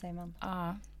 eller vad säger man?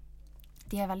 Ja.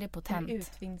 De är väldigt potent.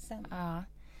 Utvinns sen. Ja.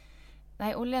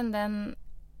 Nej, oljen,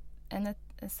 en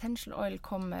essential oil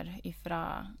kommer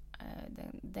ifrån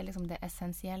det är liksom det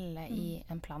essentiella i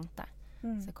en planta.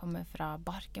 Så det kommer från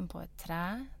barken på ett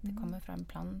trä, det kommer från en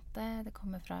planta, det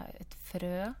kommer från ett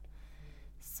frö.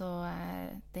 Så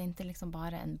det är inte liksom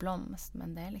bara en blomst,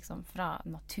 men det är liksom från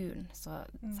naturen, så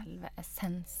själva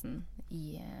essensen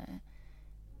i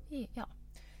plantan.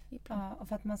 Ja, och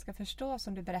för att man ska förstå,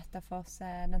 som du berättar för oss,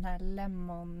 den här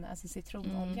lemon, alltså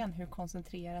citronoljan, hur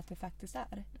koncentrerat det faktiskt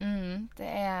är.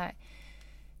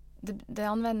 Det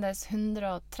användes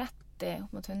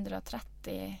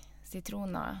 130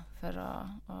 citroner för att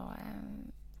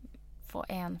få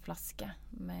en flaska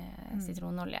med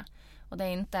citronolja. Och det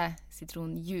är inte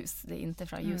citronljus, det är inte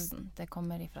från ljusen, det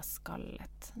kommer ifrån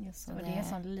skallet. Just så, och det är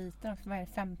sån liten, vad är det,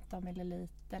 15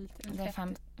 milliliter? Det är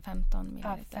 15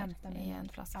 milliliter 15 i en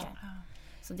flaska. Ja.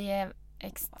 Så det är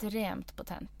extremt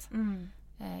potent.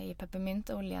 I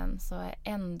peppermyntoljan så är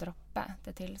en droppe,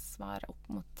 det tillsvarar upp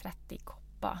mot 30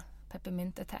 koppar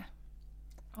peppermyntete.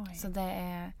 Så det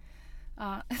är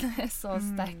så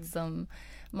starkt som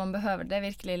man behöver. Det är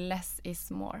verkligen less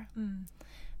is more.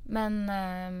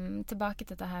 Men tillbaka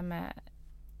till det här med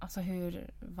alltså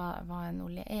vad en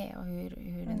olja är och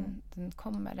hur den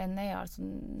kommer. Den är alltså,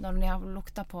 när ni har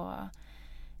luktat på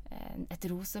ett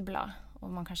roseblad och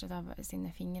man kanske tar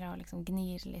sina fingrar och liksom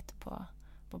gnir lite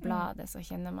på bladet, så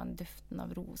känner man duften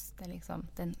av ros. Det är liksom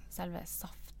den själva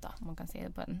safta, man kan se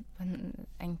det på en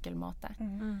enkel måte.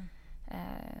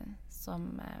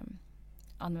 Som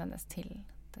användes till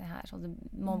det här. Så det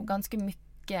må ganska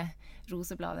mycket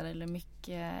roseblader eller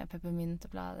mycket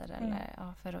peppermynteblader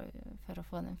eller för att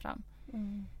få den fram.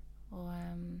 Och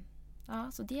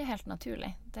så det är helt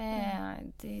naturligt.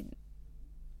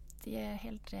 Det är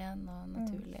helt ren och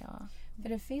naturlig. För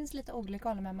det finns lite olika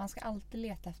oljor, men man ska alltid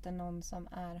leta efter någon som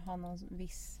har någon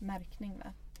viss märkning,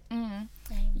 va?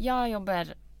 Jag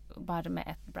jobbar bara med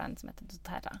ett brand som heter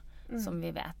doTERRA, som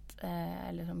vi vet,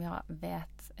 eller som jag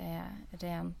vet är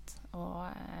rent och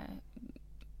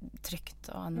tryggt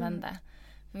att använda.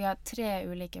 Vi har 3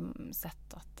 olika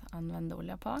sätt att använda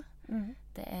olja på.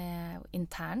 Det är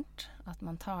internt, att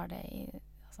man tar det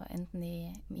alltså enten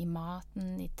i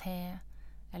maten, i te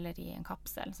eller i en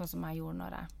kapsel, sånn som jag gjorde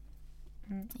när jag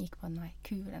gick på den här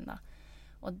kuren då.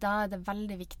 Och då är det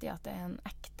väldigt viktigt att det är en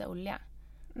äkta olja.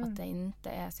 Att det inte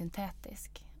är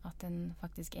syntetisk. Att den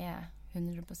faktiskt är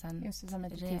 100% just som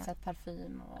ett tillsatt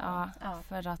parfym. Och,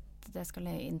 för att det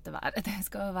skulle inte vara. Det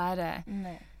ska vara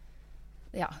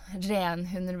ren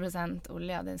 100%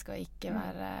 olja. Den ska inte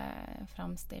vara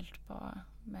framställd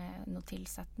med några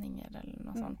tillsättningar eller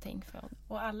något sånt.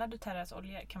 Och alla doTERRAs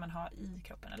oljor kan man ha i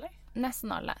kroppen, eller?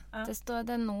 Nästan alla.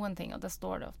 Det är någonting och det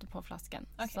står det ofta på flaskan.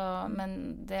 Så,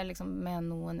 men det är liksom med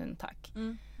någon undantag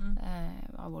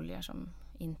av oljor som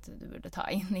inte du borde ta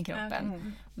in i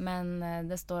kroppen. Men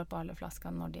det står på alla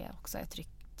flaskor när det också är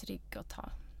trygg att ta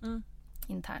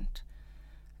internt.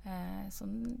 Så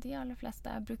de allra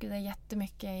flesta brukar det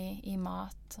jättemycket i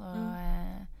mat och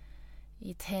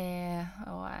i te,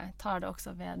 och tar det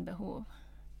också vid behov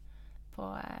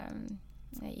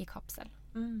i kapsel.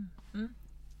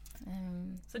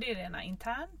 Så det är rena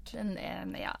internt? Den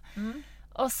är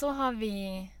Och så har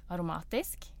vi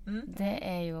aromatisk. Det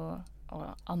är ju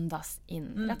att andas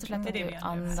in. Rätt och slett att du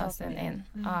andas in.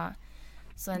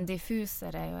 Så en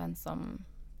diffuser är ju en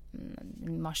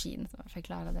maskin, som jag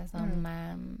förklarade, som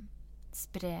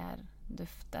sprer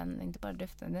duften, inte bara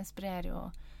duften, den sprer ju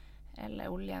eller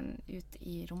oljan ut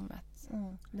i rummet.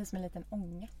 Det är som en liten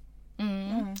ånga.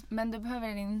 Men du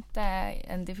behöver inte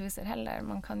en diffuser heller.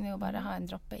 Man kan ju bara ha en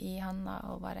droppe i handen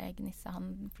och bara gnissa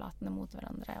handflatorna mot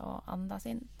varandra och andas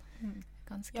in.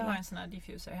 Jag har en sån här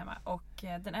diffuser hemma, och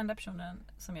den enda personen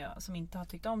som inte har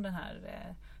tyckt om den här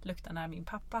lukten är min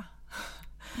pappa.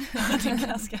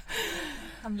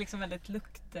 Han är liksom väldigt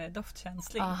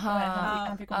doftkänslig.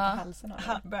 Han fick ont i halsen.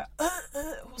 Han börjar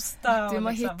hosta. Du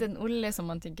måste hitta en olja som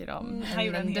man tycker om. Han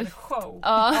gjorde en hel show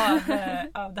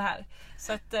av det här.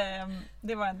 Så att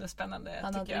det var ändå spännande.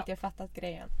 Han hade inte fattat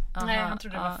grejen. Nej, han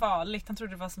trodde det var farligt. Han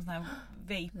trodde det var sån här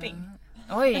vaping.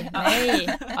 Oj,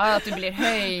 nej. Att du blir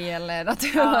höj eller att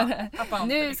du pappa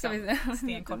nu liksom ska vi se.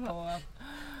 Stenkoll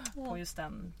på just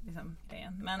den liksom,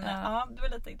 grejen. Men det var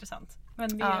lite intressant.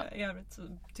 Men i övrigt så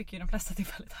tycker ju de flesta att det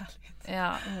är väldigt härligt.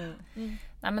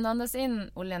 Nej, men andas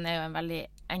in oljan är ju en väldigt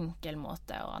enkel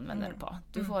måte att använda det på.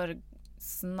 Du får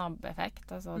snabb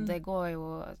effekt. Alltså, det går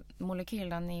ju,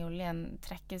 molekylerna i oljan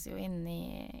träckas ju in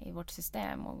i vårt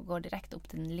system och går direkt upp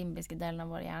till den limbiska delen av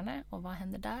vår hjärna. Och vad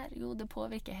händer där? Jo, det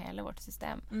påverkar hela vårt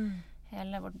system.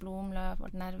 Hela vårt blodomlöp,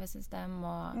 vårt nervsystem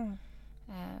och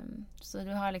Så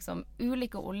du har liksom,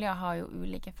 ulike oljer har jo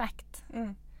ulik effekt.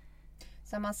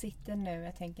 Så man sitter nu,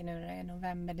 jag tänker nu när det är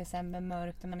november, december,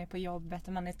 mörkt och man är på jobbet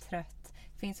och man är trött.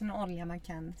 Finns det någon olja man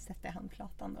kan sätta i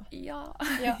handflatan då? Ja.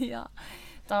 Ja.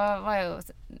 Da var jo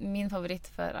min favoritt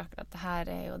for akkurat det her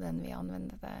er jo den vi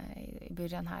anvendte i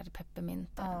början her,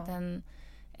 peppermynta. Ja. Den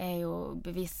er jo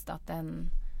bevisst at den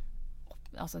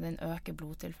øker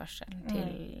blodtilførselen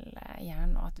til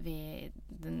hjernen, og at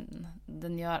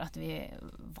den gjør at vi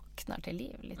vaknar til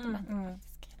liv litt bedre.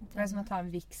 Det är som att ta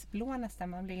en Vicks-blå nästan,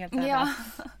 man blir helt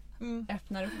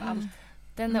öppnar upp allt.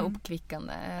 Den er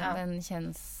oppkvikkende. Den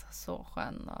kjennes så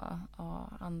skjønn å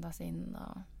andas inn.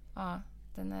 Og,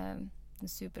 den er en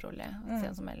superolje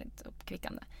som er litt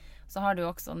oppkvikkende. Så har du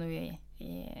også nå i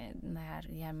de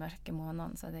her mørke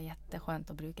månedene, så er det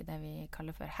jätteskönt å bruke det vi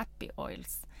kaller for happy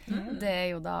oils. Det er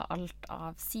jo da alt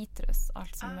av citrus.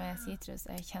 Alt som er citrus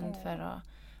er kjent for å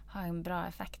ha en bra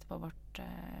effekt på vårt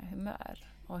humør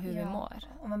og hur vi mår.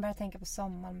 Och man börjar tänka på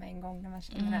sommaren med en gång när man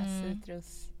känner den här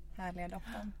citrus härliga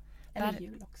doften. Eller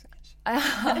jul också kanske.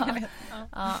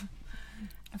 Ja.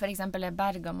 For eksempel er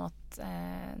bergamott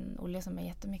en olje som er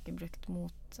jättemycket brukt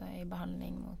i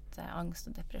behandling mot angst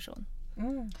och depression.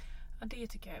 Ja, det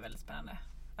tycker jag är väldigt spännande.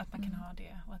 Att man kan ha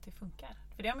det och att det funkar.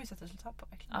 För det har man ju sett resultat på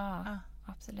verkligen. Ja,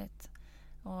 absolutt.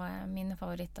 Og mine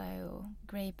favoritter er jo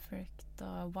grapefrukt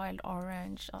og wild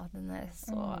orange, og den er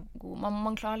så god.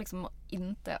 Man klarer liksom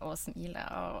inte å smile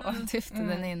og tufte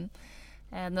den inn.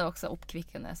 Den er også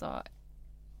oppkvikkende, så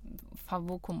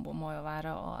favoritkombo må jo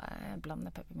være å blande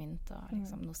peppermint og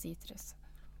liksom noe citrus.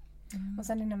 Och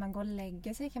sen när man går och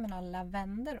lägger sig kan man ha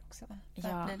lavendel också, va? För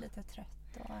att bli lite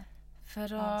trött och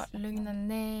for å lugne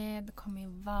ned, komme i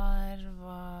varv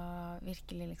og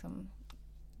virkelig liksom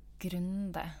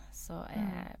grunde, så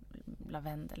er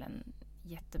lavendel en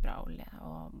jättebra olje,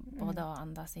 og både å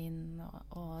andas in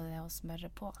og det å smøre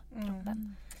på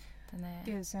kroppen.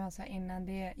 Gud, som jag sa innan,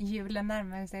 julen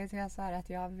närmar sig, så jag sa att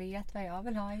jag vet vad jag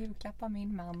vill ha i julklapp av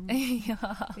min man. Det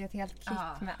är ett helt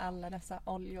kit med alla dessa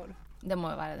oljor. Det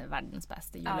må jo være verdens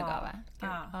beste julegave.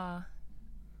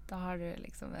 Da har du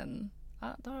liksom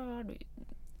da har du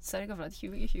sörja för att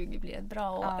 2020 blir ett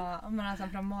bra år. Ja, man har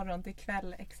från morgon till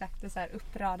kväll exakt så här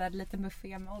uppradad lite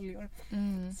buffé med oljor.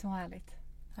 Så härligt.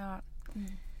 Ja.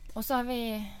 Och så har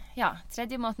vi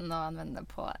tredje måten å anvende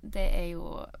på, det er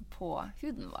jo på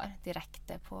huden vår,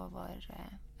 direkte på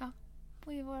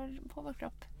vår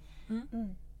kropp.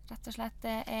 Rett og slett,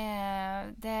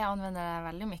 det anvender jeg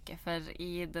veldig mye, for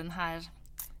i den her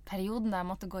perioden der jeg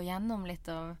måtte gå gjennom litt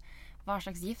av hva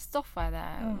slags giftstoffer det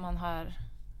man har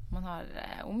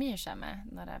omgir seg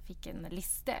med. Når jeg fikk en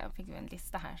liste,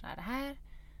 her, sånn det her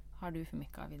har du for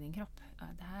mye av i din kropp.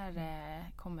 Det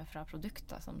her kommer fra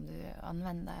produkter som du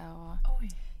anvender. Oj,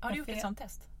 har du gjort et sånt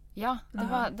test? Ja,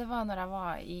 det var når jeg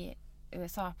var i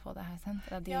USA på det här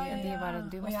centret. De bara,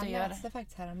 du måste göra. Jag läste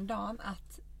faktiskt häromdagen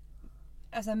att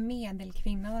alltså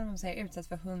medelkvinnan, vad man säger, utsätts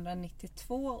för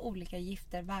 192 olika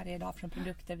gifter varje dag från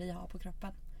produkter vi har på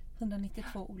kroppen.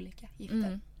 192 olika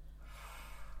gifter.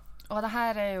 Og det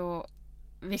her er jo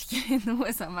virkelig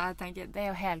noe som jeg tenker, det er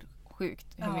jo helt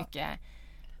sjukt hur mycket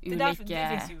olika... Det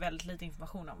finns ju väldigt lite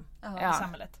information om i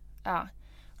samhället. Ja,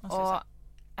 og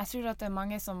jeg tror at det er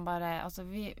mange som bare, altså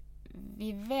vi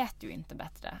vet jo ikke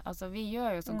bedre. Altså vi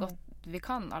gjør jo så godt vi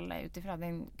kan alle utifrån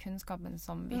den kunskapen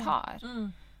som vi har.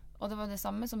 Och det var det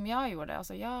samme som jag gjorde.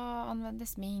 Alltså jag använde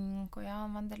smink och jag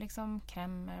använde liksom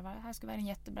krämer. Det här skulle vara en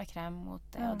jättebra kräm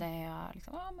mot det och det. Jag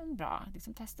liksom, men bra,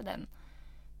 liksom testa den.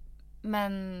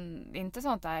 Men inte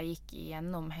sånt att jag gick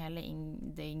igenom hela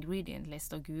the ingredient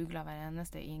list och googlade varje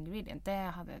eneste ingredient. Det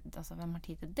hade, alltså vem har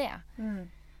tid till det?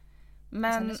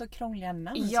 Men det är så krångliga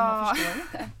namn som man förstår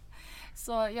inte.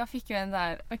 Så jag fick ju en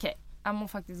där, okej, jag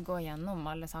måste faktiskt gå igenom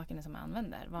alla sakerna som jag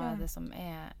använder. Vad är det som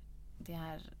är de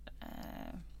här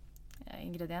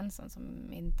ingredienser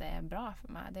som inte är bra för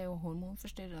mig? Det är ju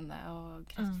hormonforstyrrande och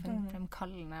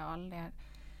kreftfremkallende och allt det här.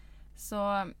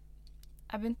 Så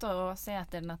jag började se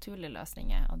efter naturliga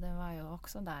lösningar, och det var ju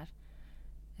också där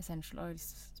essential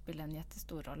oils spelar en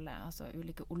jättestor roll, alltså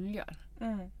olika oljor.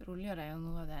 Oljor är ju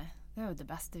något det är ju det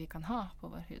bästa vi kan ha på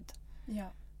vår hud. Ja.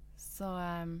 Så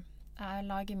jag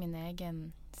lagar min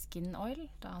egen skin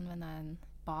oil. Då använder jag en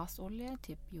basolje,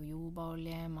 typ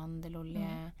jojobaolje,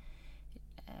 mandelolje,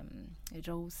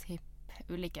 rosehip,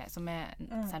 olika som är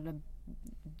själva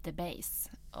the base.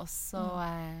 Och så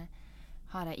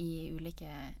har jag i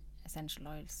olika essential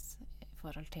oils i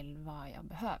forhold till vad jag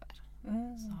behöver.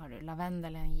 Så har du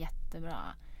lavendel, en jättebra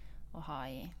att ha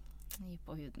i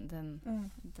på huden.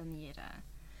 Den ger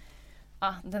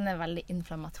Ja, den är väldigt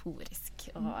inflammatorisk.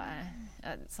 Och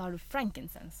så har du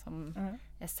frankincense som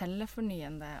är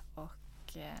cellförnyande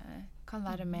och kan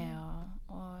vara med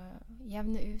och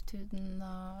jämna ut huden.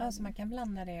 Och... Ja, så man kan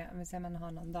blanda det, om man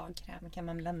har någon dagkräm, kan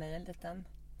man blanda i en liten...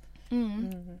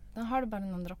 Då har du bara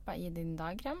någon droppa i din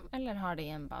dagkräm eller har det i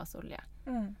en basolja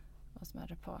och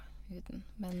smörja på huden.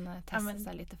 Men testa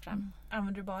sig lite fram.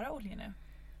 Använder du bara olja nu?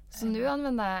 Så nu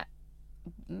använder jag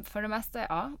för det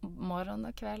mesta morgon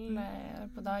och kväll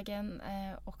på dagen.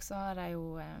 Och så har jag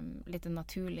ju lite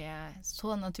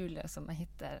så naturliga som man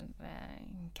hittar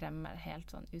krämer helt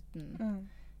sån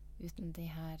utan de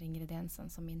här ingredienserna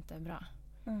som inte är bra.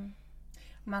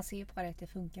 Man ser ju bara att det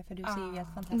funkar för du ser ju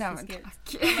helt fantastisk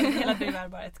ut. Hela du är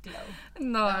bara ett glow.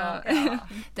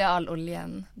 Det är all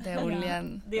oljan. Det är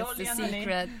oljan. Det är That's oljan, the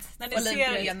secret.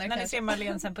 När ni ser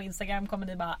Marlene sen på Instagram kommer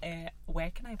ni bara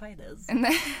where can I buy this?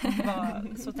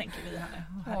 Så tänker vi här.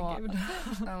 Herregud.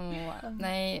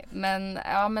 Nej,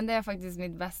 men det är faktiskt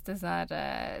mitt bästa så här,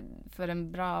 för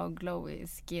en bra och glowy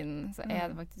skin så är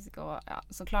det faktiskt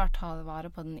såklart ha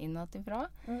varit på den inutifrån.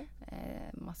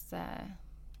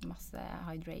 Massa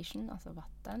hydration, alltså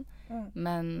vatten.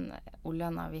 Men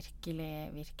oljan har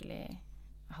verkligen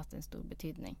haft en stor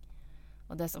betydning.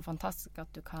 Och det är så fantastiskt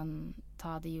att du kan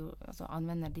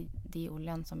använda de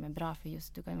oljan som är bra för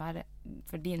just du kan vara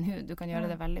för din hud. Du kan göra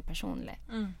det väldigt personligt.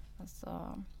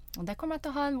 Alltså, och det kommer att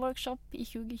ha en workshop i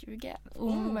 2020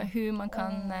 om hur man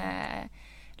kan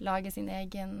laga sin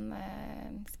egen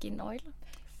skin oil.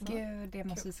 Gud, det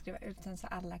måste vi skriva ut så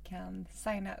alla kan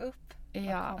signa upp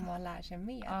och komma och lära sig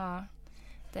mer. Ja,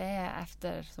 det är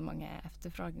efter så många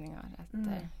efterfrågningar.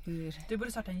 Hur... Du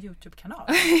borde starta en YouTube-kanal.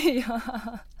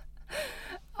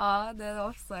 Ja, det är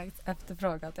också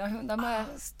efterfrågat. De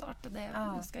har startat det.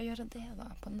 Jag ska göra det då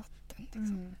på natten.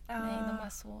 Liksom. Nej, de har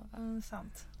sovit.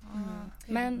 Sant.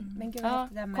 Men gud,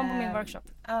 kom på min workshop.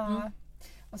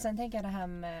 Och sen tänker jag det här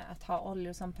med att ha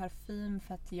oljor som parfym.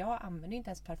 För att jag använder inte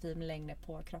ens parfym längre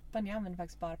på kroppen. Jag använder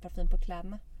faktiskt bara parfym på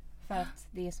kläderna. För att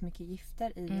det är så mycket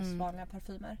gifter i just vanliga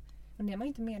parfymer. Och det är man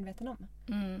inte medveten om.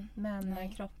 Men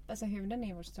huden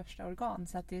är vårt största organ.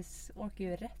 Så att det åker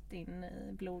ju rätt in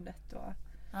i blodet. Och...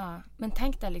 Ja, men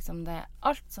tänk dig liksom det.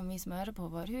 Allt som vi smörar på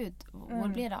vår hud. Var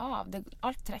blir det av?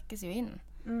 Allt träckas ju in.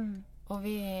 Och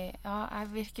vi är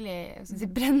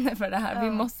verkligen bränner för det här.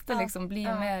 Vi måste liksom bli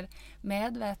mer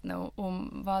medvetna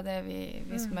om vad det är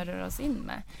vi smörjer oss in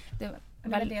med. Det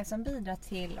är det som bidrar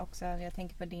till också, jag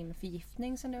tänker på din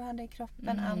förgiftning som du hade i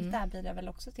kroppen. Allt där bidrar väl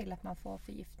också till att man får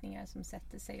förgiftningar som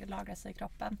sätter sig och lagrar sig i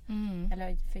kroppen.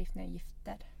 Eller förgiftningar och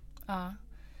gifter. Ja.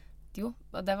 Jo,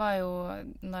 och det var ju,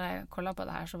 när jag kollade på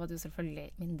det här så var det ju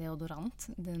selvfølgelig min deodorant.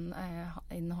 Den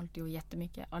innehåller ju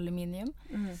jättemycket aluminium.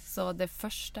 Så det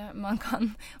första man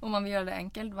kan, om man vill göra det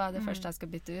enkelt, vad det första jag ska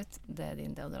byta ut, det är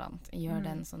din deodorant. Gör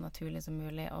den så naturlig som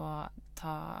möjligt och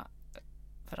ta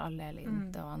för alla eller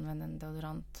inte och använda en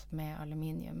deodorant med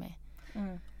aluminium i.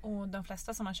 Och de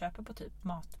flesta som man köper på typ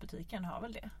matbutiken har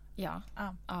väl det? Ja.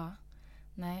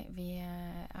 Nej,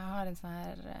 jag har en sån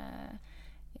här...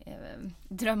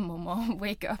 dröm om att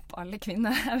wake up alla kvinnor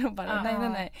här och bara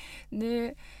nej.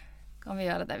 Nu kan vi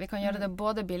göra det. Vi kan göra det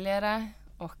både billigare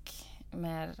och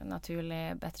mer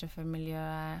naturligt, bättre för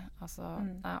miljö. Alltså,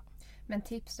 Men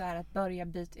tips då är att börja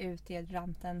byta ut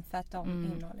deodoranten för att de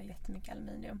innehåller jättemycket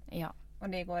aluminium. Ja. Och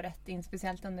det går rätt in,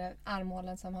 speciellt under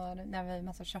armhålen som har när vi har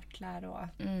massa körtlar och...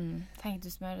 Tänk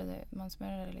man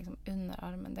smörjer det liksom under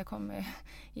armen. Det kommer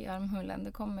i armhulen.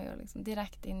 Det kommer ju liksom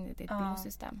direkt in i ditt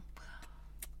blodsystem.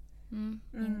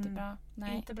 Inte bra.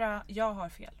 Nej. Inte bra. Jag har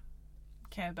fel.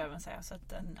 Kan jag behöva säga. Så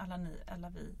att alla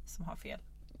vi som har fel.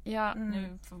 Ja.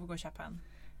 Nu får vi gå och köpa en.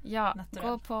 Ja,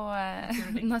 gå på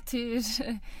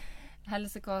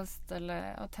hälsokost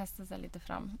och testa sig lite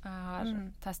fram. Jag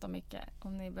har testat mycket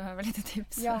om ni behöver lite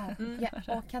tips. Ja,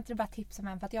 och kan inte du bara tipsa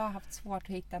mig, för att jag har haft svårt att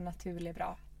hitta naturlig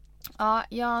bra. Ja,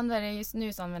 jag använder just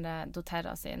nu så använder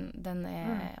doTERRA-sin. Den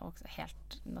är också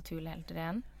helt naturlig, helt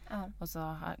ren. Och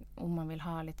så om man vill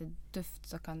ha lite duft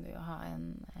så kan du ju ha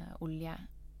en olja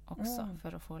också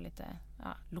för att få lite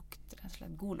lukt,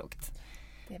 god lukt.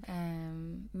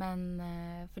 Men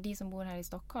för de som bor här i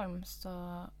Stockholm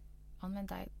så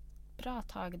använder jag ett bra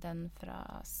tag den från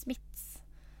Smiths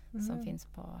som finns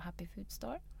på Happy Food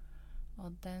Store.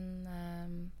 Och den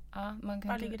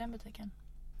var ligger den butiken?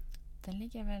 Den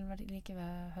ligger väl vid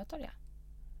Hötorget.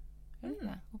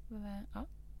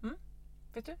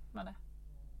 Vet du vad det är?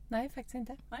 Nej, faktiskt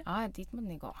inte. Ja, dit måste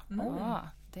ni gå.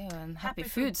 Det är en Happy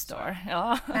Food Store.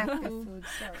 Ja. Happy Food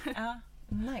Store.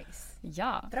 Nice.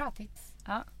 Ja. Bra tips.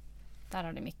 Ja. Där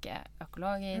har de mycket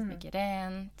ekologiskt, mycket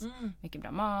rent, mycket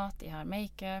bra mat, de har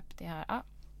makeup, de har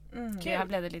Jag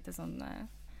blev det lite sån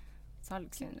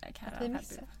salgsinlägg här. Att vi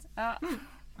missat. Ja.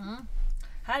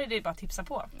 Här är det bara att tipsa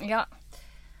på. Ja.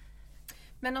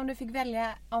 Men om du fick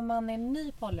välja, om man är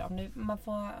ny på olja,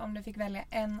 om du fick välja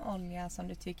en olja som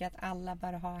du tycker att alla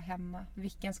bör ha hemma,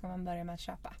 vilken ska man börja med att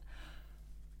köpa?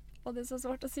 Och det är så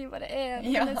svårt att se vad det är.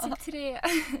 Ja. Men säg 3.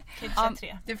 Kan du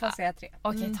säga 3? Du får säga 3.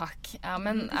 Okej, tack. Ja,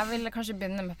 men jag ville kanske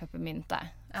börja med peppermynta.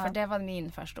 För det var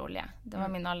min första olja. Det var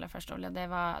min allra första olja. Det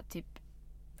var typ,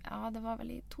 det var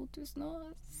väl i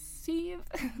 2007.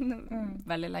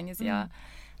 Väldigt länge sedan.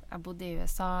 Jag bodde i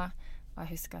USA och jag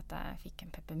huskar att jag fick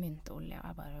en peppermyntolja och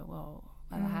jag bara wow,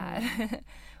 vad är det här?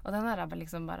 Och den har jag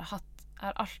liksom bara haft. Jag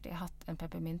har alltid haft en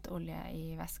peppermyntolja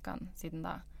i väskan sedan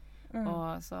då.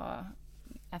 Och så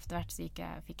efterhvert så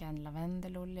fick jag en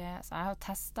lavendelolja. Så jag har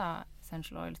testat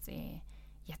essential oils i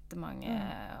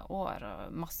jättemånga år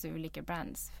och massor olika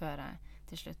brands för att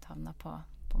till slut hamna på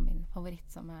min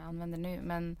favorit som jag använder nu.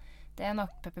 Men det är nog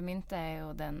peppermynta är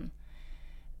ju den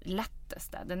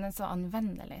lättaste. Den är så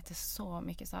användelig till så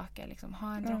mycket saker. Liksom,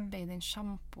 ha en droppe i din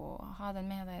shampoo, ha den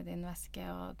med dig i din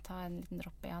väska och ta en liten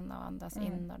droppe igen och andas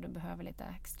in när du behöver lite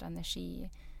extra energi.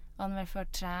 Använd för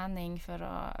träning för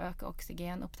att öka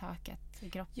oxygenupptaket i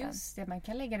kroppen. Just det, man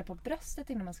kan lägga det på bröstet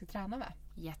innan man ska träna, va?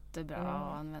 Jättebra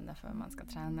att använda för man ska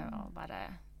träna och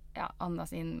bara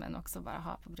andas in men också bara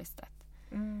ha på bröstet.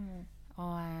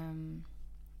 Och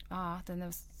den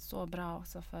är så bra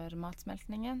också för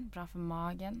matsmältningen, bra för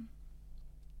magen.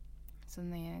 Så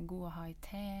den är god att ha i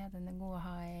te, den är god att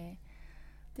ha i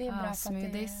det är bra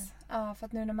smoothies. För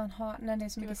att nu när det är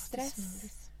så mycket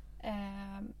stress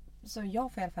så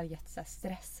jag får i alla fall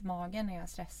stressmagen när jag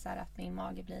stressar, att min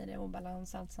mage blir i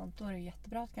obalans och allt sånt. Då är det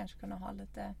jättebra att kanske kunna ha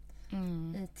lite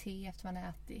i te efter man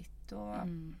ätit. Och,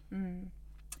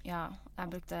 Ja,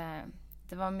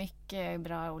 det var mycket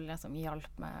bra olja som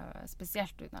hjälpte mig,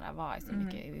 speciellt när jag var i så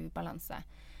mycket obalans.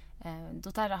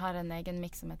 doTERRA har en egen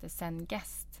mix som heter Zen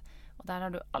Guest. Och där har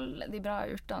du alla de bra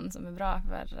urtan som är bra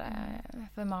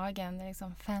för magen. Det är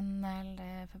liksom fennel,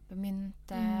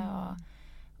 peppermynte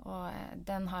och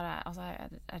den har jag, alltså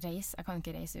jag kan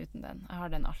inte resa utan den. Jag har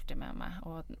den alltid med mig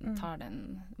och tar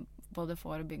den både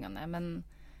förebyggande, men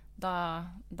då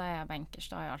är jag bankers,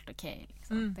 då är allt okej.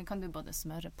 Liksom. Den kan du både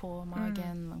smöra på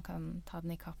magen, man kan ta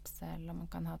den i kapsel och man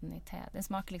kan ha den i te. Den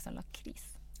smakar liksom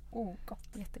lakrits.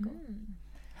 Gott. Jättegod.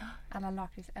 Alla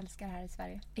lakrits älskar här i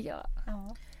Sverige. Ja.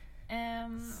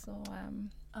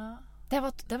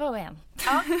 Det var en.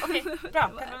 Ja, okej.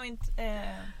 Bra. Peppermint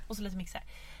och så lite mixer.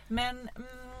 Men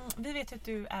vi vet ju att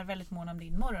du är väldigt mån om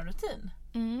din morgonrutin.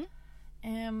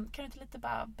 Kan du inte lite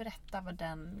bara berätta vad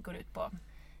den går ut på?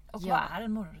 Och vad är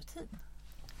en morgonrutin?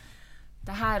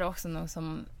 Det här är också något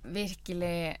som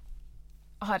verkligen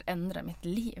har ändrat mitt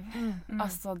liv.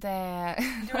 Alltså det...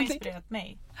 Du har inspirerat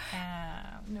mig.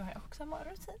 Nu har jag också en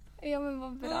morgonrutin. Ja, men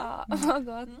vad bra. Vad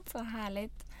gott. Så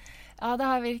härligt. Ja, det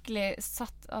har verkligen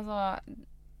satt... Alltså,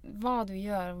 vad du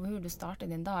gör och hur du startar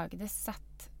din dag, det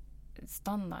satt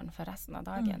standarden för resten av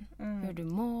dagen. Hur du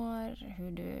mår,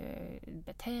 hur du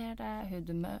beter dig, hur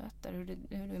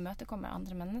du möter kommer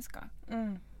andra människor.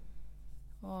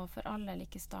 Och för alla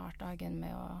lika startdagen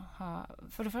med att ha,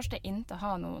 för det första inte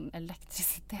ha någon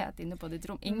elektricitet inne på ditt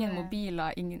rum. Ingen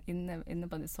mobiler inne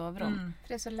på ditt sovrum. För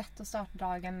det är så lätt att starta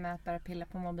dagen med att börja pilla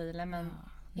på mobilen, men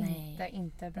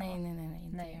inte bra. Nej,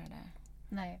 inte gör det.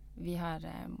 Nej. Vi har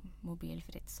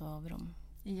mobilfritt sovrum.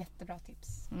 Jättebra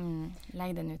tips.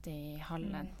 Lägg den ute i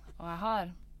hallen. Och jag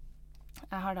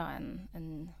har då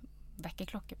en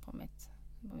väckarklocka på mitt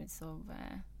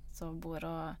sovbord,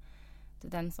 och det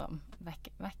är den som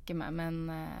väcker mig, men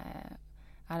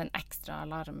jag har en extra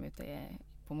alarm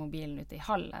på mobilen ute i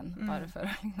hallen bara för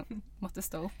att måste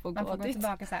stå upp och man gå får gå dit.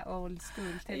 tillbaka så här old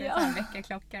school till en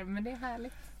väckarklockor, men det är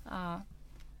härligt. Ja.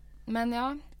 Men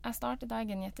jag startar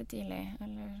dagen jättetidigt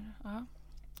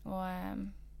och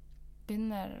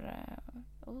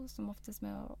börjar som oftast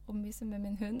med att omvisa med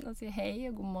min hund och säga hej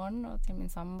och god morgon och till min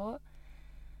sambo.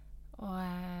 Och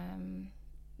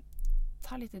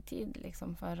ta lite tid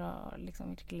liksom för att liksom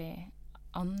verkligen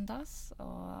andas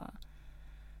och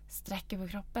sträcka på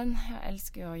kroppen. Jag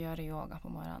älskar ju att göra yoga på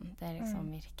morgonen. Det är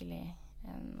liksom verkligen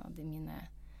en av mina...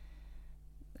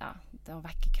 det att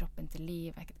väcka kroppen till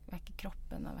liv, väcka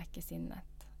kroppen och väcka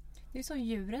sinnet. Det är så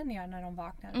djuren gör när de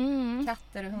vaknar.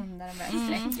 Katter och hundar börjar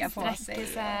sträcka på sig.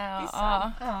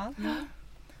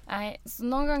 Nej, så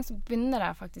någon gång så börjar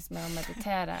jag faktiskt med att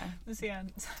meditera. Nu ser jag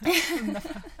en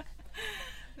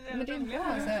men det är bra.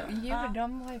 Alltså, djur,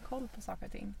 de har ju koll på saker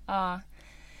och ting. Ja.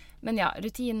 Men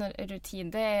rutin,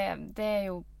 det är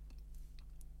ju...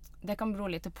 det kan bero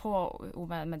lite på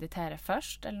om jag mediterar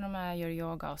först eller om jag gör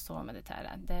yoga och så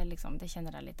mediterar. Det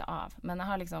känner jag lite av. Men jag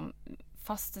har liksom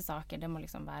fasta saker. Det må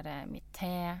liksom vara mitt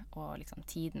te och liksom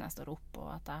tiden jag står upp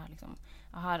och att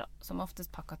jag har som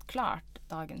oftast packat klart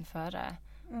dagen före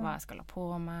vad jag ska ha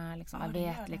på mig. Liksom. Jag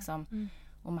vet liksom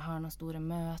om jag har några stora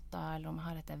möten eller om jag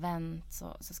har ett event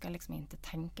så ska jag liksom inte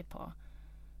tänka på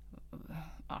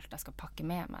allt jag ska packa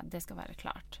med mig. Det ska vara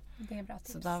klart. Det är bra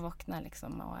tips. Så då vaknar jag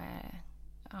liksom och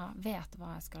vet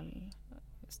vad jag ska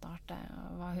starta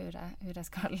och hur jag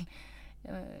ska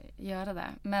göra det.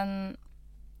 Men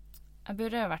jag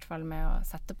börjar i vart fall med att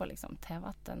sätta på liksom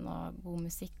tevatten och god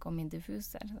musik och min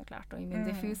diffuser såklart. Och i min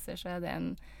diffuser så är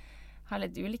det har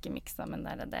lite olika mixar, men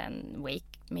där är det en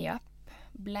Wake Me Up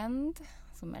blend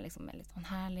som är liksom lite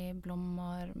härlig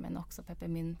blommor men också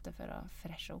peppermynta för att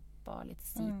fräscha upp och lite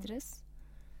citrus.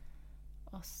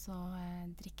 Och så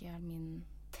dricker jag min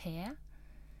te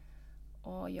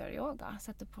och gör yoga.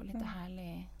 Sätter på lite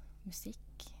härlig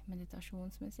musik,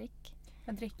 meditationsmusik.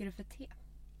 Vad dricker du för te?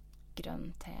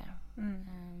 Grönt te.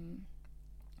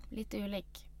 Lite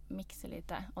olik, mixar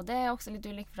lite. Och det är också lite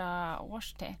olik från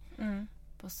årstid.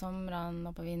 På sommaren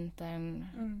och på vintern.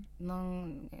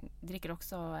 Någon dricker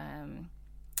också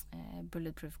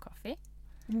bulletproof coffee.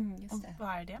 Just det. Och vad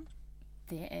är det?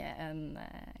 Det är en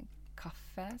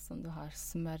kaffe som du har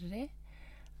smör i.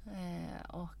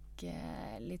 Och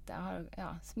lite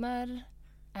smör,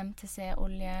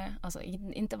 MTC-olja. Alltså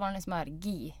inte vanlig smör,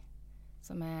 ghee.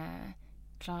 Som är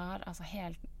klar, alltså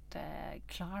helt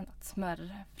klarnat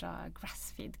smör från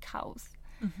grass-feed cows.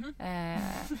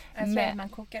 Jag tror att man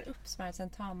kokar upp smöret, sen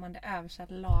tar man det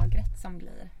översatt lagret som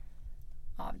blir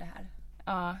av det här.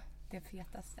 Ja. Det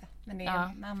fetaste. Men det är,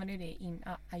 man använder det i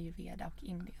ayurveda och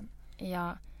Indien.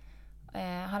 Ja.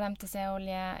 Har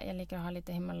MTC-olja, jag liker att ha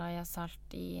lite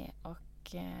Himalaya-salt i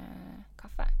och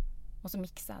kaffe. Och så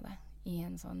mixar jag det i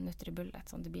en sån Nutribullet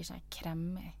som det blir så här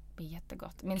krämmig. Det blir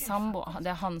jättegott. Min sambo, det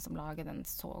är han som lagar den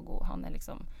så god. Han är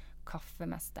liksom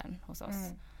kaffemästaren hos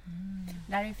oss.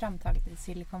 Det här är ju framtaget i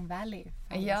Silicon Valley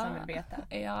för alla som vill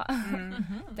veta. Ja.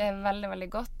 Det är väldigt,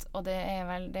 väldigt gott och det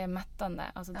är mättande.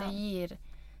 Alltså det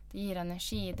ger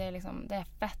energi. Det är liksom, det är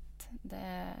fett. Det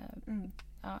är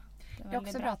Det är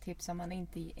också bra tips om man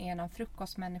inte är någon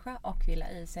frukostmänniska och vill ha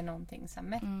i sig någonting som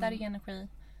mättar i energi.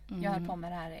 Jag höll på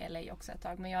med det här i LA också ett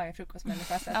tag, men jag är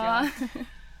frukostmänniska så att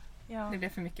det blev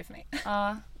för mycket för mig.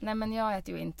 Ja, nej men jag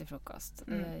äter ju inte frukost.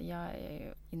 Jag är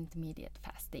ju intermediate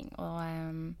fasting och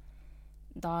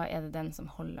då är det den som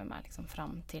håller mig liksom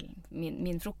fram till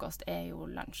min frukost är ju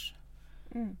lunch.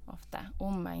 Ofta.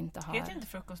 Om jag inte har... Heter inte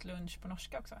frukost lunch på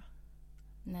norska också?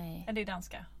 Nej. Är det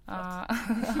danska? Ja.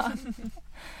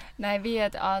 Nej,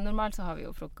 normalt så har vi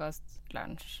ju frukost,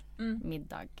 lunch,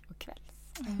 middag och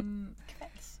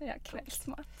kvälls. Ja,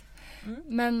 kvällsmat.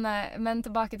 Men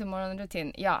tillbaka till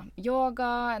morgonrutin. Ja, yoga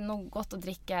är nog gott att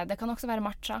dricka. Det kan också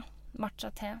vara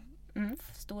matcha-te.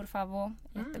 Stor favvo,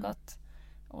 jättegott.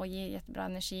 Och ger jättebra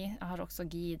energi. Jag har också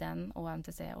ghee i den och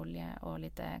MTC-olja och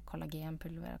lite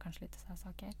kollagenpulver och kanske lite så här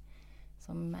saker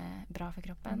som är bra för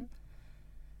kroppen.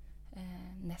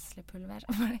 Nestle-pulver.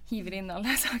 Hiver in alla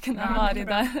sakerna jag har i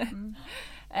där.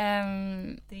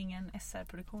 Det är ingen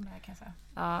SR-produktion här kan jag säga.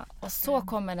 Ja, och så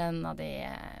kommer den av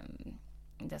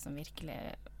det som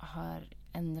verkligen har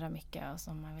ändrat mycket och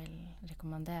som jag vill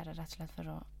rekommendera rätt slett för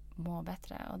att må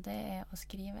bättre. Och det är att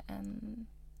skriva en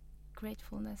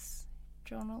gratefulness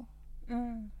journal.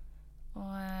 Och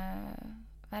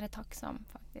vara tacksam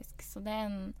faktiskt. Så det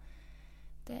är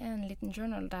en liten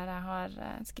journal där jag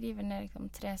har skrivit ner liksom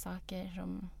 3 saker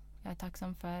som jag är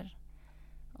tacksam för.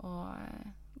 Och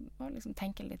liksom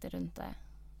tänker lite runt det.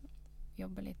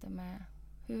 Jobbar lite med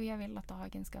hur jag vill att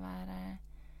dagen ska vara.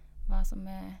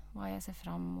 Vad jag ser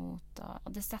fram emot.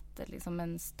 Och det sätter liksom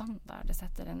en standard.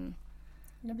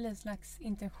 Det blir en slags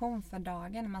intention för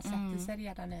dagen. Man sätter sig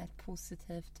redan i ett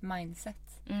positivt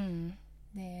mindset.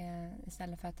 Det är,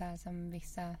 istället för att det är som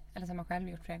vissa, eller som man själv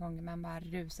gjort flera gånger, man bara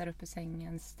rusar upp ur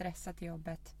sängen, stressar till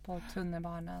jobbet på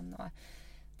tunnelbanan. Och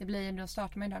det blir, då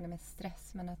startar man dagen med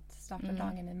stress, men att starta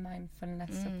dagen med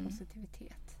mindfulness och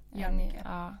positivitet.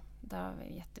 Ja, det har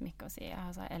vi jättemycket att se.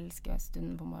 Jag älskar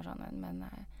stunden på morgonen, men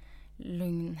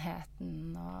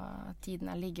lugnheten och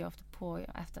tiderna ligger ofta på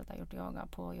efter att jag har gjort yoga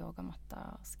på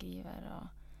yogamatta och skriver och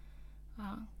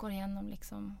går igenom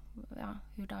liksom,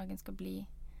 hur dagen ska bli.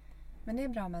 Men det är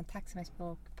bra med en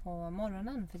tacksamhetsbok på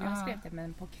morgonen, för jag har skrivit det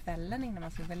men på kvällen innan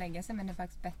man ska gå och lägga sig, men det är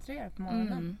faktiskt bättre att göra på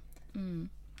morgonen.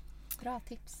 Bra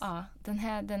tips. Ja, den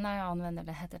här jag använder,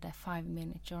 det heter det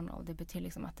 5-minute journal. Det betyder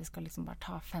liksom att det ska liksom bara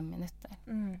ta 5 minuter.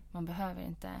 Man behöver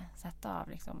inte sätta av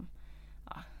liksom,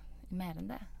 mer än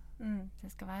det. Det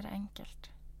ska vara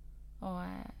enkelt. Och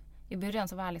i början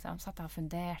så var jag liksom, satt och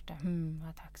funderade, vad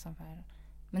jag tacksam för.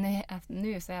 Men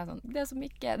nu så är jag sån, det är så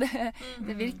mycket.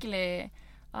 Det är verkligen,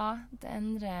 det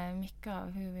ändrar mycket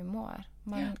av hur vi mår.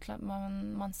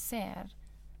 Man ser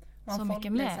så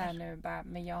mycket mer. Så här nu bara,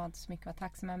 men jag har inte så mycket att vara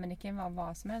tacksam med, men det kan ju vara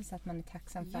vad som helst, att man är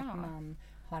tacksam för att man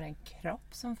har en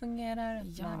kropp som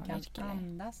fungerar, man kan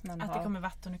andas, man att det kommer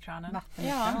vatten ur kranen.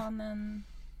 Kranen.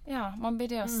 Ja, man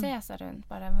börjar se sig runt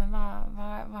bara, men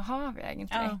vad har vi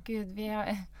egentligen? Ja. Gud, vi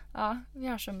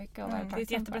har så mycket att vara tacksam för. Det är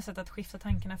ett jättebra sätt att skifta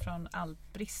tankarna från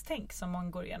allt bristtänk som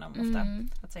man går igenom ofta.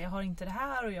 Att säga, jag har inte det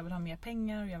här och jag vill ha mer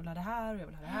pengar och jag vill ha det här och jag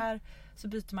vill ha det här. Så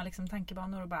byter man liksom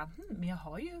tankebanor och bara, men jag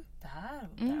har ju det här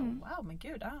och det där. Wow, men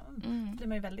gud. Då blir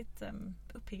man ju väldigt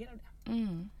uppiggad av det.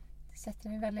 Det sätter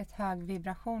en väldigt hög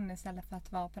vibration istället för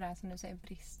att vara på det här som du säger,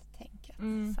 bristtänket.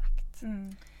 Exakt.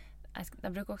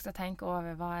 Jag brukar också tänka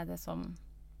över vad är det som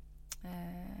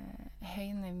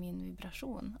höjer min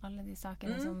vibration. Alla de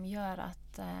sakerna som gör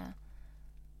att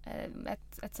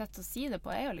ett sätt att se det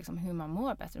på är ju liksom hur man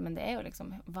mår bättre, men det är ju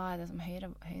liksom vad är det som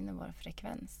höjer vår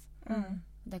frekvens.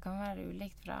 Det kan vara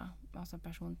olikt från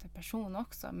person till person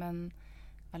också, men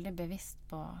väldigt bevisst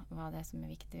på vad det är som är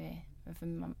viktigt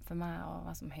för mig och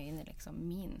vad som höjer liksom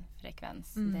min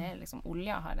frekvens. Det är liksom,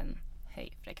 olja har en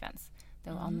hög frekvens. Det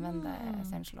att använda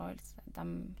essential oils,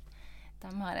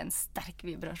 de har en stark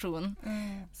vibration.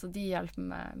 Så det hjälper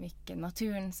mig mycket.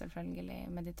 Naturen selvfølgelig,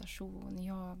 meditation,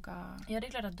 yoga. Ja, det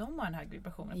är klart att de har en hög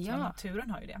vibration eftersom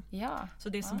naturen har ju det. Ja. Så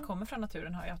det som kommer från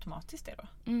naturen har ju automatiskt det då.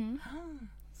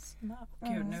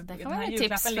 Gud, nu det den kan här vara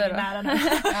julklappen ligger nära nu.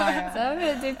 Så har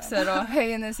vi tips för att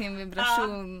höja sin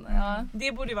vibration.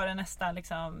 Det borde ju vara nästa,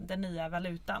 liksom, den nya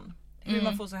valutan. Hur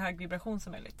man får så hög vibration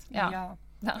som möjligt. Ja.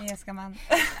 Det ska man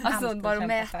alltså alltid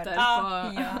barometer på...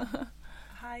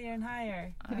 Higher and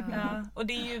higher. Och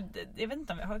det är ju, jag vet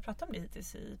inte om vi har pratat om det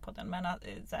hittills i podden, men att,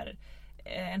 så här,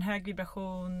 en hög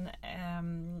vibration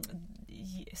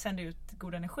sänder ut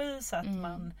god energi så att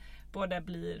man både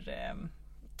blir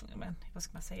vad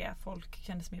ska man säga, folk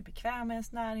känner sig mer bekväma med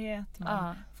ens närhet,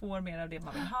 man får mer av det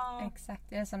man vill ha. Exakt,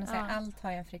 det är som du säger, allt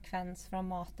har ju en frekvens från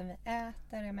maten vi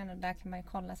äter. Jag menar, där kan man ju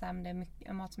kolla så här, om det är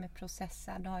mycket mat som är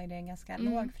processad, då har ju det en ganska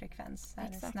låg frekvens.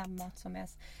 Snabbmat som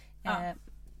är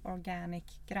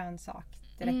organic grönsak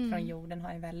direkt från jorden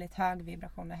har ju väldigt hög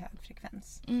vibration och hög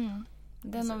frekvens.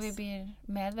 Det är när vi blir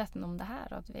medvetna om det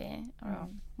här och att vi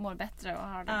mår bättre och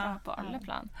har det bra på alla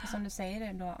plan. Och som du säger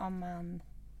det då, om man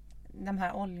de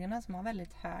här oljorna som har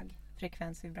väldigt hög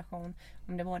frekvensvibration,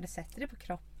 om du både sätter det på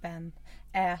kroppen,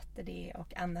 äter det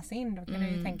och andas in, då kan du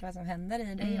ju tänka vad som händer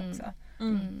i dig också.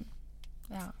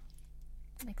 Ja,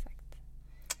 exakt.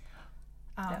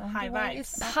 High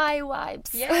vibes. High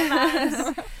vibes.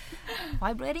 Yes.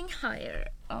 Vibrating higher.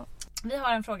 Vi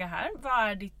har en fråga här. Vad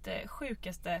är ditt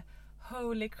sjukaste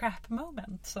holy crap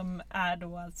moment, som är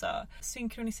då alltså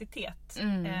synkronicitet?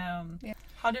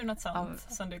 Har du något sånt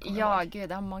som du kommer ihåg? Ja, gud,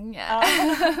 det har många.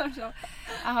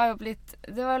 Jag har ju blivit,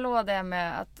 det var lov det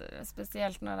med att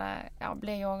speciellt när jag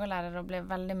blev yogalärare och blev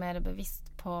väldigt mer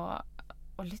bevisst på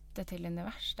att lyssna till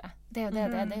universum. Det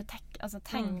är ju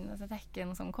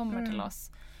tecken som kommer till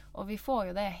oss. Och vi får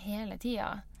ju det hela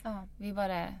tiden. Vi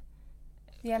bara...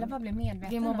 Det gäller bara att bli medveten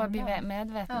vi må bara bli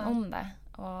medvetna om det.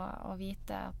 Och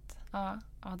veta att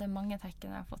det är många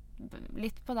tecken jag har fått.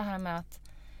 Lite på det här med att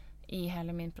i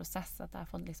hela min process att jag har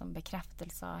fått liksom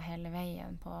bekräftelse hela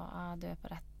vägen på att du är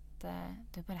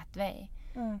på rätt väg.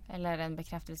 Eller en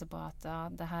bekräftelse på att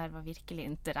det här var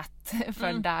verkligen inte rätt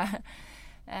för dig.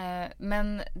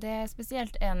 Men det är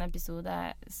speciellt en episod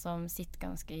som sitter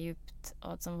ganska djupt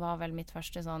och som var väl mitt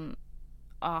första sån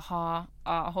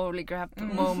holy crap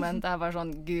moment. Det var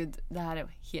sån, gud, det här är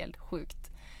helt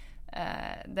sjukt.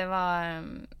 Det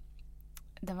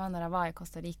var när jag var i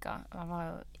Costa Rica. Jag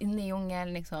var inne i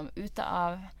djungeln, liksom, ute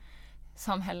av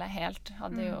samhället helt.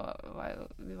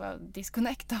 Vi var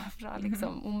disconnectade från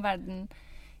liksom, omvärlden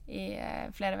i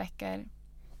flera veckor.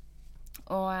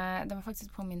 Och det var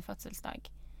faktiskt på min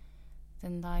födelsedag.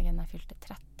 Den dagen jag fyllde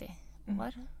 30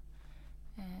 år.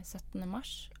 17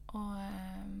 mars. Och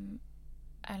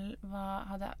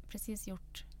hade precis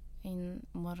gjort en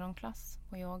morgonklass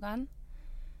på yogan.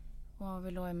 Och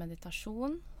vi låg i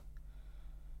meditation.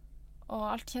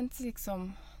 Och allt kändes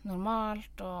liksom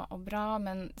normalt och bra.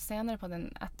 Men senare på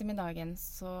den eftermiddagen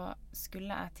så skulle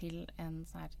jag till en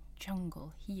sån här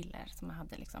jungle healer som jag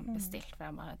hade liksom beställt. För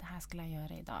jag bara, det här skulle jag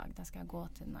göra idag. Där ska jag gå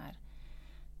till den här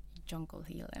jungle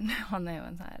healern. Han är ju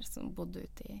en sån här som bodde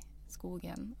ute i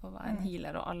skogen och var en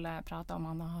healer. Och alla pratade om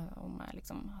honom. Om jag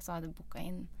liksom, så hade bokat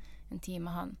in en tid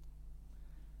med han.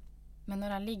 Men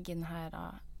när jag ligger i den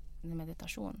här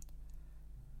meditation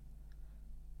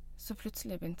så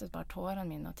plutselig begynte bare tårene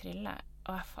mine å trille.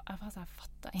 Og jeg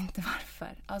fattet ikke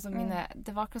hvorfor. Altså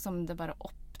det var akkurat som det bare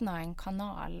åpnet en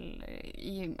kanal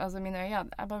i mine øyne.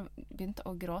 Jeg bare begynte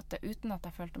å gråte uten at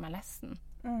jeg følte meg lessen.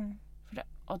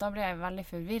 Og da ble jeg veldig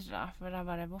forvirret, for jeg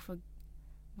bare,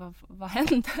 hva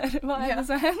hender? Hva det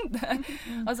som hender?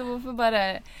 Altså, hvorfor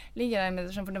bare ligger jeg i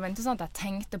meditasjon? For det var ikke sånn at jeg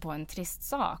tenkte på en trist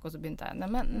sak, og så begynte jeg.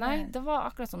 Nei, det var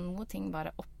akkurat som noe ting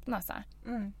bare åpnet seg.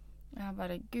 Jeg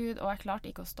bare, Gud, og jeg klarte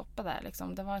ikke å stoppe det,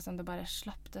 liksom. Det var sånn, det bare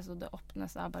slappte, så det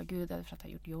åpnet seg. Jeg bare, Gud, er det for at jeg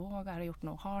har gjort yoga? Har jeg gjort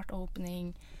noe heart opening?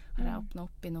 Har jeg åpnet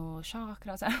opp i noe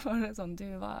chakra? Så jeg bare sånn,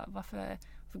 hvorfor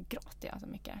gråter jeg så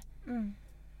mye?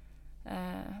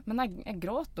 Men jeg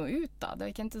gråt noe ut da.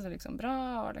 Det kjentes så liksom bra,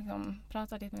 og liksom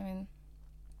pratet litt med min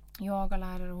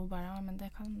yogalærer, og hun bare, ja, men det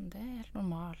er helt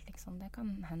normalt, liksom. Det kan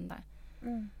hende.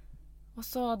 Og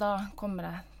så da kommer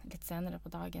jeg litt senere på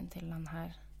dagen til den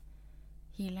her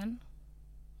healeren,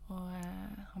 og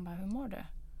han bare, hvor mår du?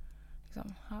 Liksom,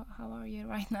 how are you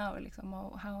right now? Liksom,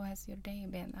 og how has your day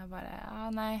been? Jeg bare,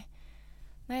 nei,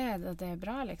 det er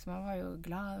bra, liksom. Jeg var jo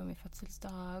glad om min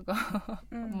fødselsdag,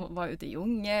 og var ute i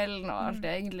jungelen, og alt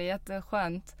er egentlig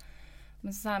jätteskjønt. Men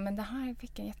så sa jeg, men det her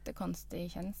fikk en jättekonstig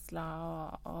kjensla,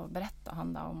 og berettet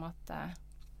han da om at jeg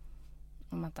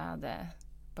hadde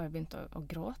bare begynt å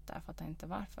gråte, for at jeg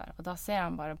ikke var for. Og da ser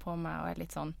han bare på meg, og er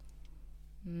litt sånn,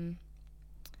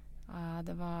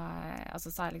 det var, altså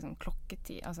sa jeg liksom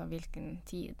klokketid, altså hvilken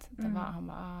tid det var. Han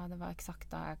bare, det var eksakt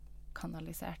da jeg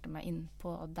kanaliserte meg inn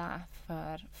på det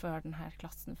før denne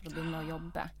klassen for å begynne å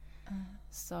jobbe.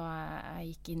 Så jeg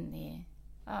gikk inn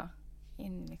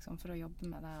liksom for å jobbe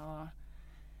med det, og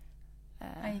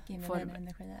jeg gikk inn med den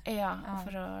energien. Ja,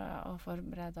 for å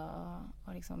forberede og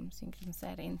liksom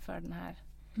synkronisere innenfor denne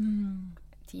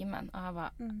timen. Og jeg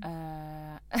var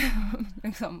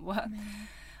liksom, what?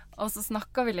 Og så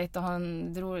snakket vi litt, og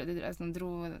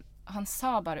han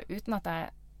sa bare uten at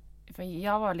for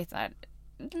jeg var litt en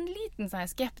liten sånn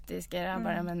skeptisk, jeg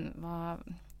bare, men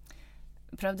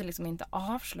prøvde liksom ikke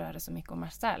å avsløre så mye om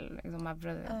meg selv, liksom, jeg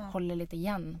prøvde å holde litt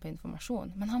igjen på informasjon,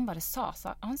 men han bare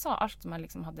han sa alt som jeg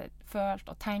liksom hadde følt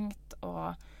og tenkt, og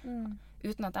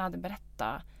uten at jeg hadde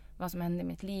berettet hva som hendte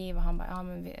i mitt liv, og han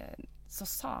bare, så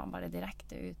sa han bare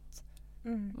direkte ut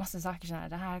masse saker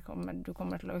sånn, du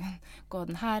kommer til å gå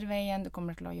den her veien, du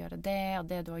kommer til å gjøre det, og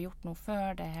det du har gjort nå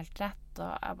før, det er helt rett,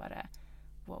 og jeg bare,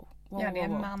 wow. Ja, det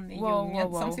er en mann i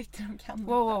jungen som sitter og kan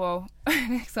wow.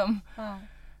 Liksom.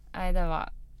 Nej, det var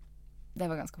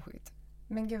ganska sjukt.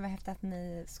 Men gud vad häftigt att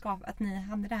ni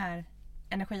hade det här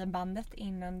energibandet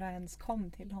innan du ens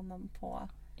kom till honom på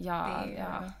ja.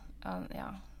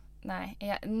 Nej,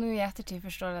 nu i eftertid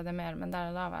förstår jag det mer, men där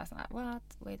och då var jag sån här,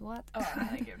 what? Wait, what?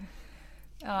 Herregud.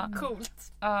 Ja.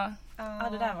 Coolt. Ja,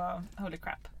 det där var holy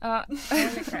crap. Ja.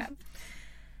 Holy crap.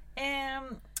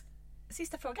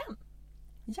 Sista frågan.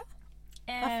 Ja.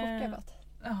 Vad fort det har gått.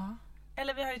 Ja.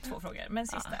 Eller vi har ju 2 frågor, men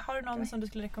sista. Har du någon som du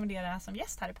skulle rekommendera som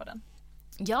gäst här i podden?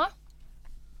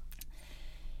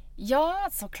 Ja,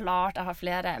 så klart jeg har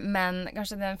flere, men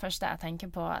kanskje den første jeg tenker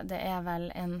på, det er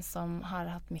vel en som har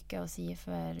hatt mye å si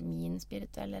for min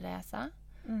spirituelle reise.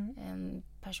 En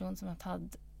person som har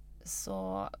tatt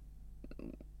så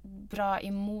bra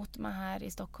imot meg her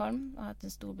i Stockholm og har hatt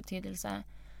en stor betydelse,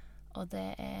 og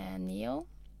det er Neo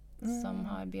som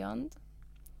har Beyond,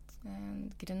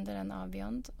 grundaren av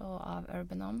Beyond og av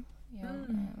Urbanom.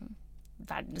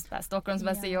 Världens bästa, Stockholms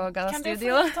bästa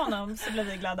yogastudio. Kan du få honom så blir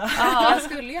vi glada. Ja, jag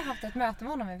skulle ju haft ett möte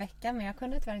med honom i veckan, men jag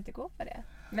kunde tyvärr inte gå på det.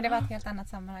 Men det var ett helt annat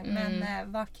sammanhang.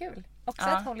 Men vad kul. Också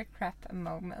ett holy crap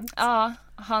moment. Ja,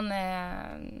 han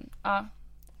är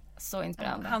så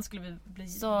inspirerande. Han skulle vi bli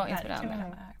så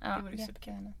inspirerande. Ja, det vore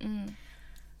superkul.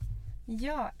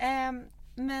 Ja,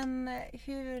 men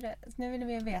nu vill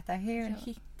vi veta, hur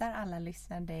hittar alla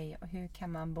lyssnare dig och hur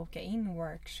kan man boka in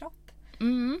workshop?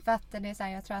 För att det är så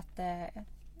här, jag tror att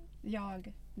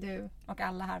jag, du och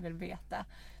alla här vill veta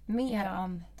mer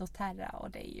om doTERRA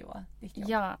och dig och ditt jobb.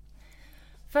 Ja,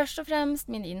 först och främst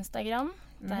min Instagram,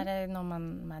 där når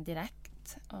man med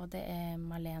direkt, och det är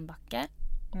Malene Bakke.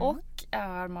 Och jag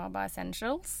har Maba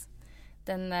Essentials.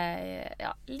 Den är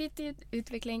lite i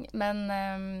utveckling, men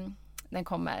det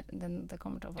kommer till att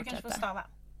fortsätta. Du kanske får stava.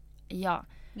 Ja.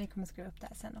 Vi kommer skriva upp det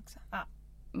här sen också. Ja.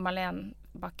 Malene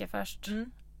Bakke först.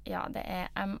 Ja, det är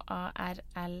Marlen Bakke.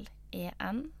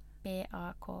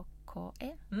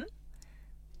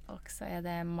 Och så är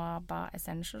det Maba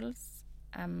Essentials.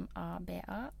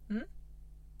 MABA.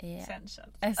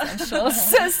 Essentials.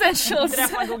 Det där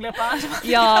får man googla på.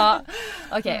 Ja,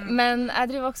 okej. Men jag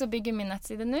driver också bygger min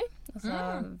nettsida nu.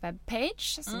 Alltså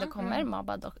webbpage. Så det kommer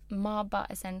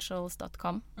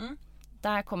mabaessentials.com.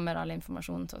 där kommer all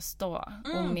information att stå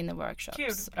om mina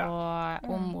workshops och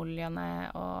om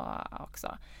oljorna och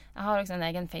också. Jag har också en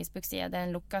egen Facebook-sida, det är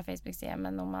en luckad Facebook-sida,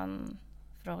 men om man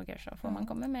frågar så får man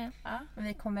komma med. Ja.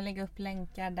 Vi kommer lägga upp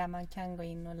länkar där man kan gå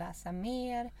in och läsa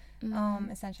mer om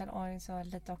Essential Oils och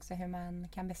lite också hur man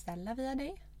kan beställa via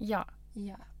dig. Ja,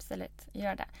 absolut.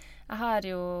 Gör det. Jag har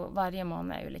ju varje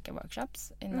månad olika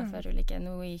workshops innanför olika.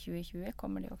 Nu i 2020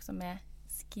 kommer det också med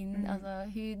skin,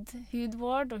 alltså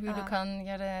hudvård och hur du kan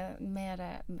göra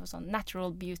mer sån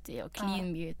natural beauty och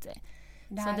clean beauty.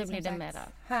 Så det blir det mera.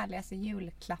 Härligaste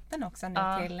julklappen också nu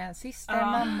till en syster,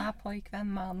 mamma,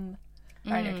 pojkvän, man.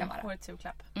 Vad det kan vara. Årets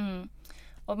julklapp.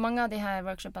 Och många av de här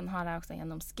workshopen har jag också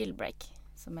genom Skillbreak.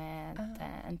 Som är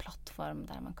en plattform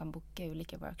där man kan boka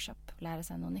olika workshop och lära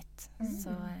sig något nytt.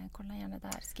 Så kolla gärna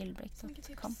där,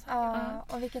 skillbreak.com. Ja,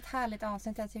 och vilket härligt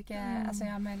avsnitt. Jag tycker, alltså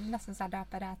jag vill nästan så här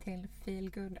döpa det här till feel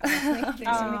good avsnitt. Det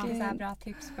är så mycket så här bra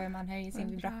tips på hur man höjer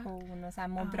sin vibration och så här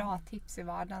må bra tips i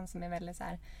vardagen som är väldigt så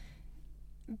här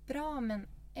bra men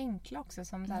enkla också,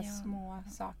 som så här små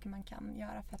saker man kan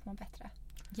göra för att må bättre.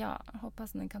 Ja,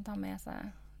 hoppas ni kan ta med sig.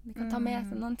 Ni kan ta med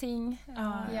sig någonting.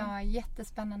 Ja,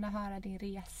 jättespännande att höra din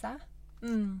resa.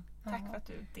 Tack för att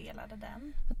du delade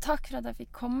den. Och tack för att jag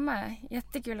fick komma.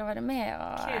 Jättekul att vara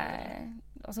med.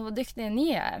 Och så vad duktiga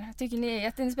ni är. Jag tycker ni är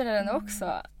jätteinspirerande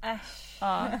också.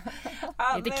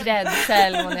 Lite cred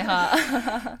själv vad ni har.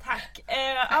 Tack.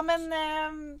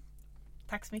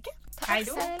 Tack så mycket. Hej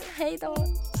då. Hej då.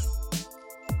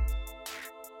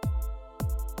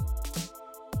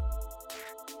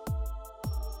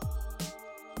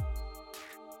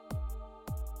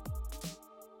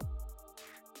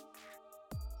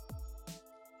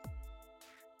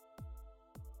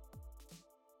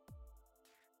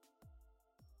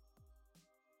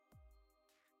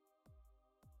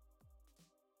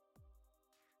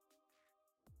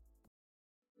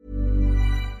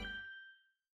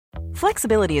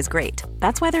 Flexibility is great.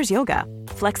 That's why there's yoga.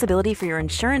 Flexibility for your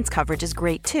insurance coverage is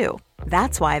great too.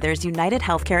 That's why there's United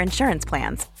Healthcare Insurance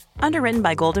Plans. Underwritten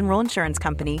by Golden Rule Insurance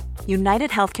Company,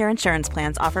 United Healthcare Insurance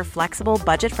Plans offer flexible,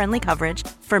 budget-friendly coverage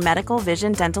for medical,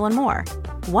 vision, dental, and more.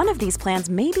 One of these plans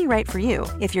may be right for you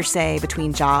if you're, say,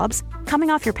 between jobs, coming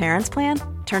off your parents' plan,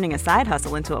 turning a side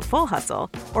hustle into a full hustle,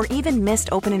 or even missed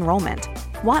open enrollment.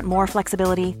 Want more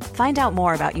flexibility? Find out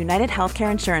more about United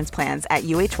Healthcare Insurance Plans at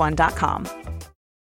uh1.com.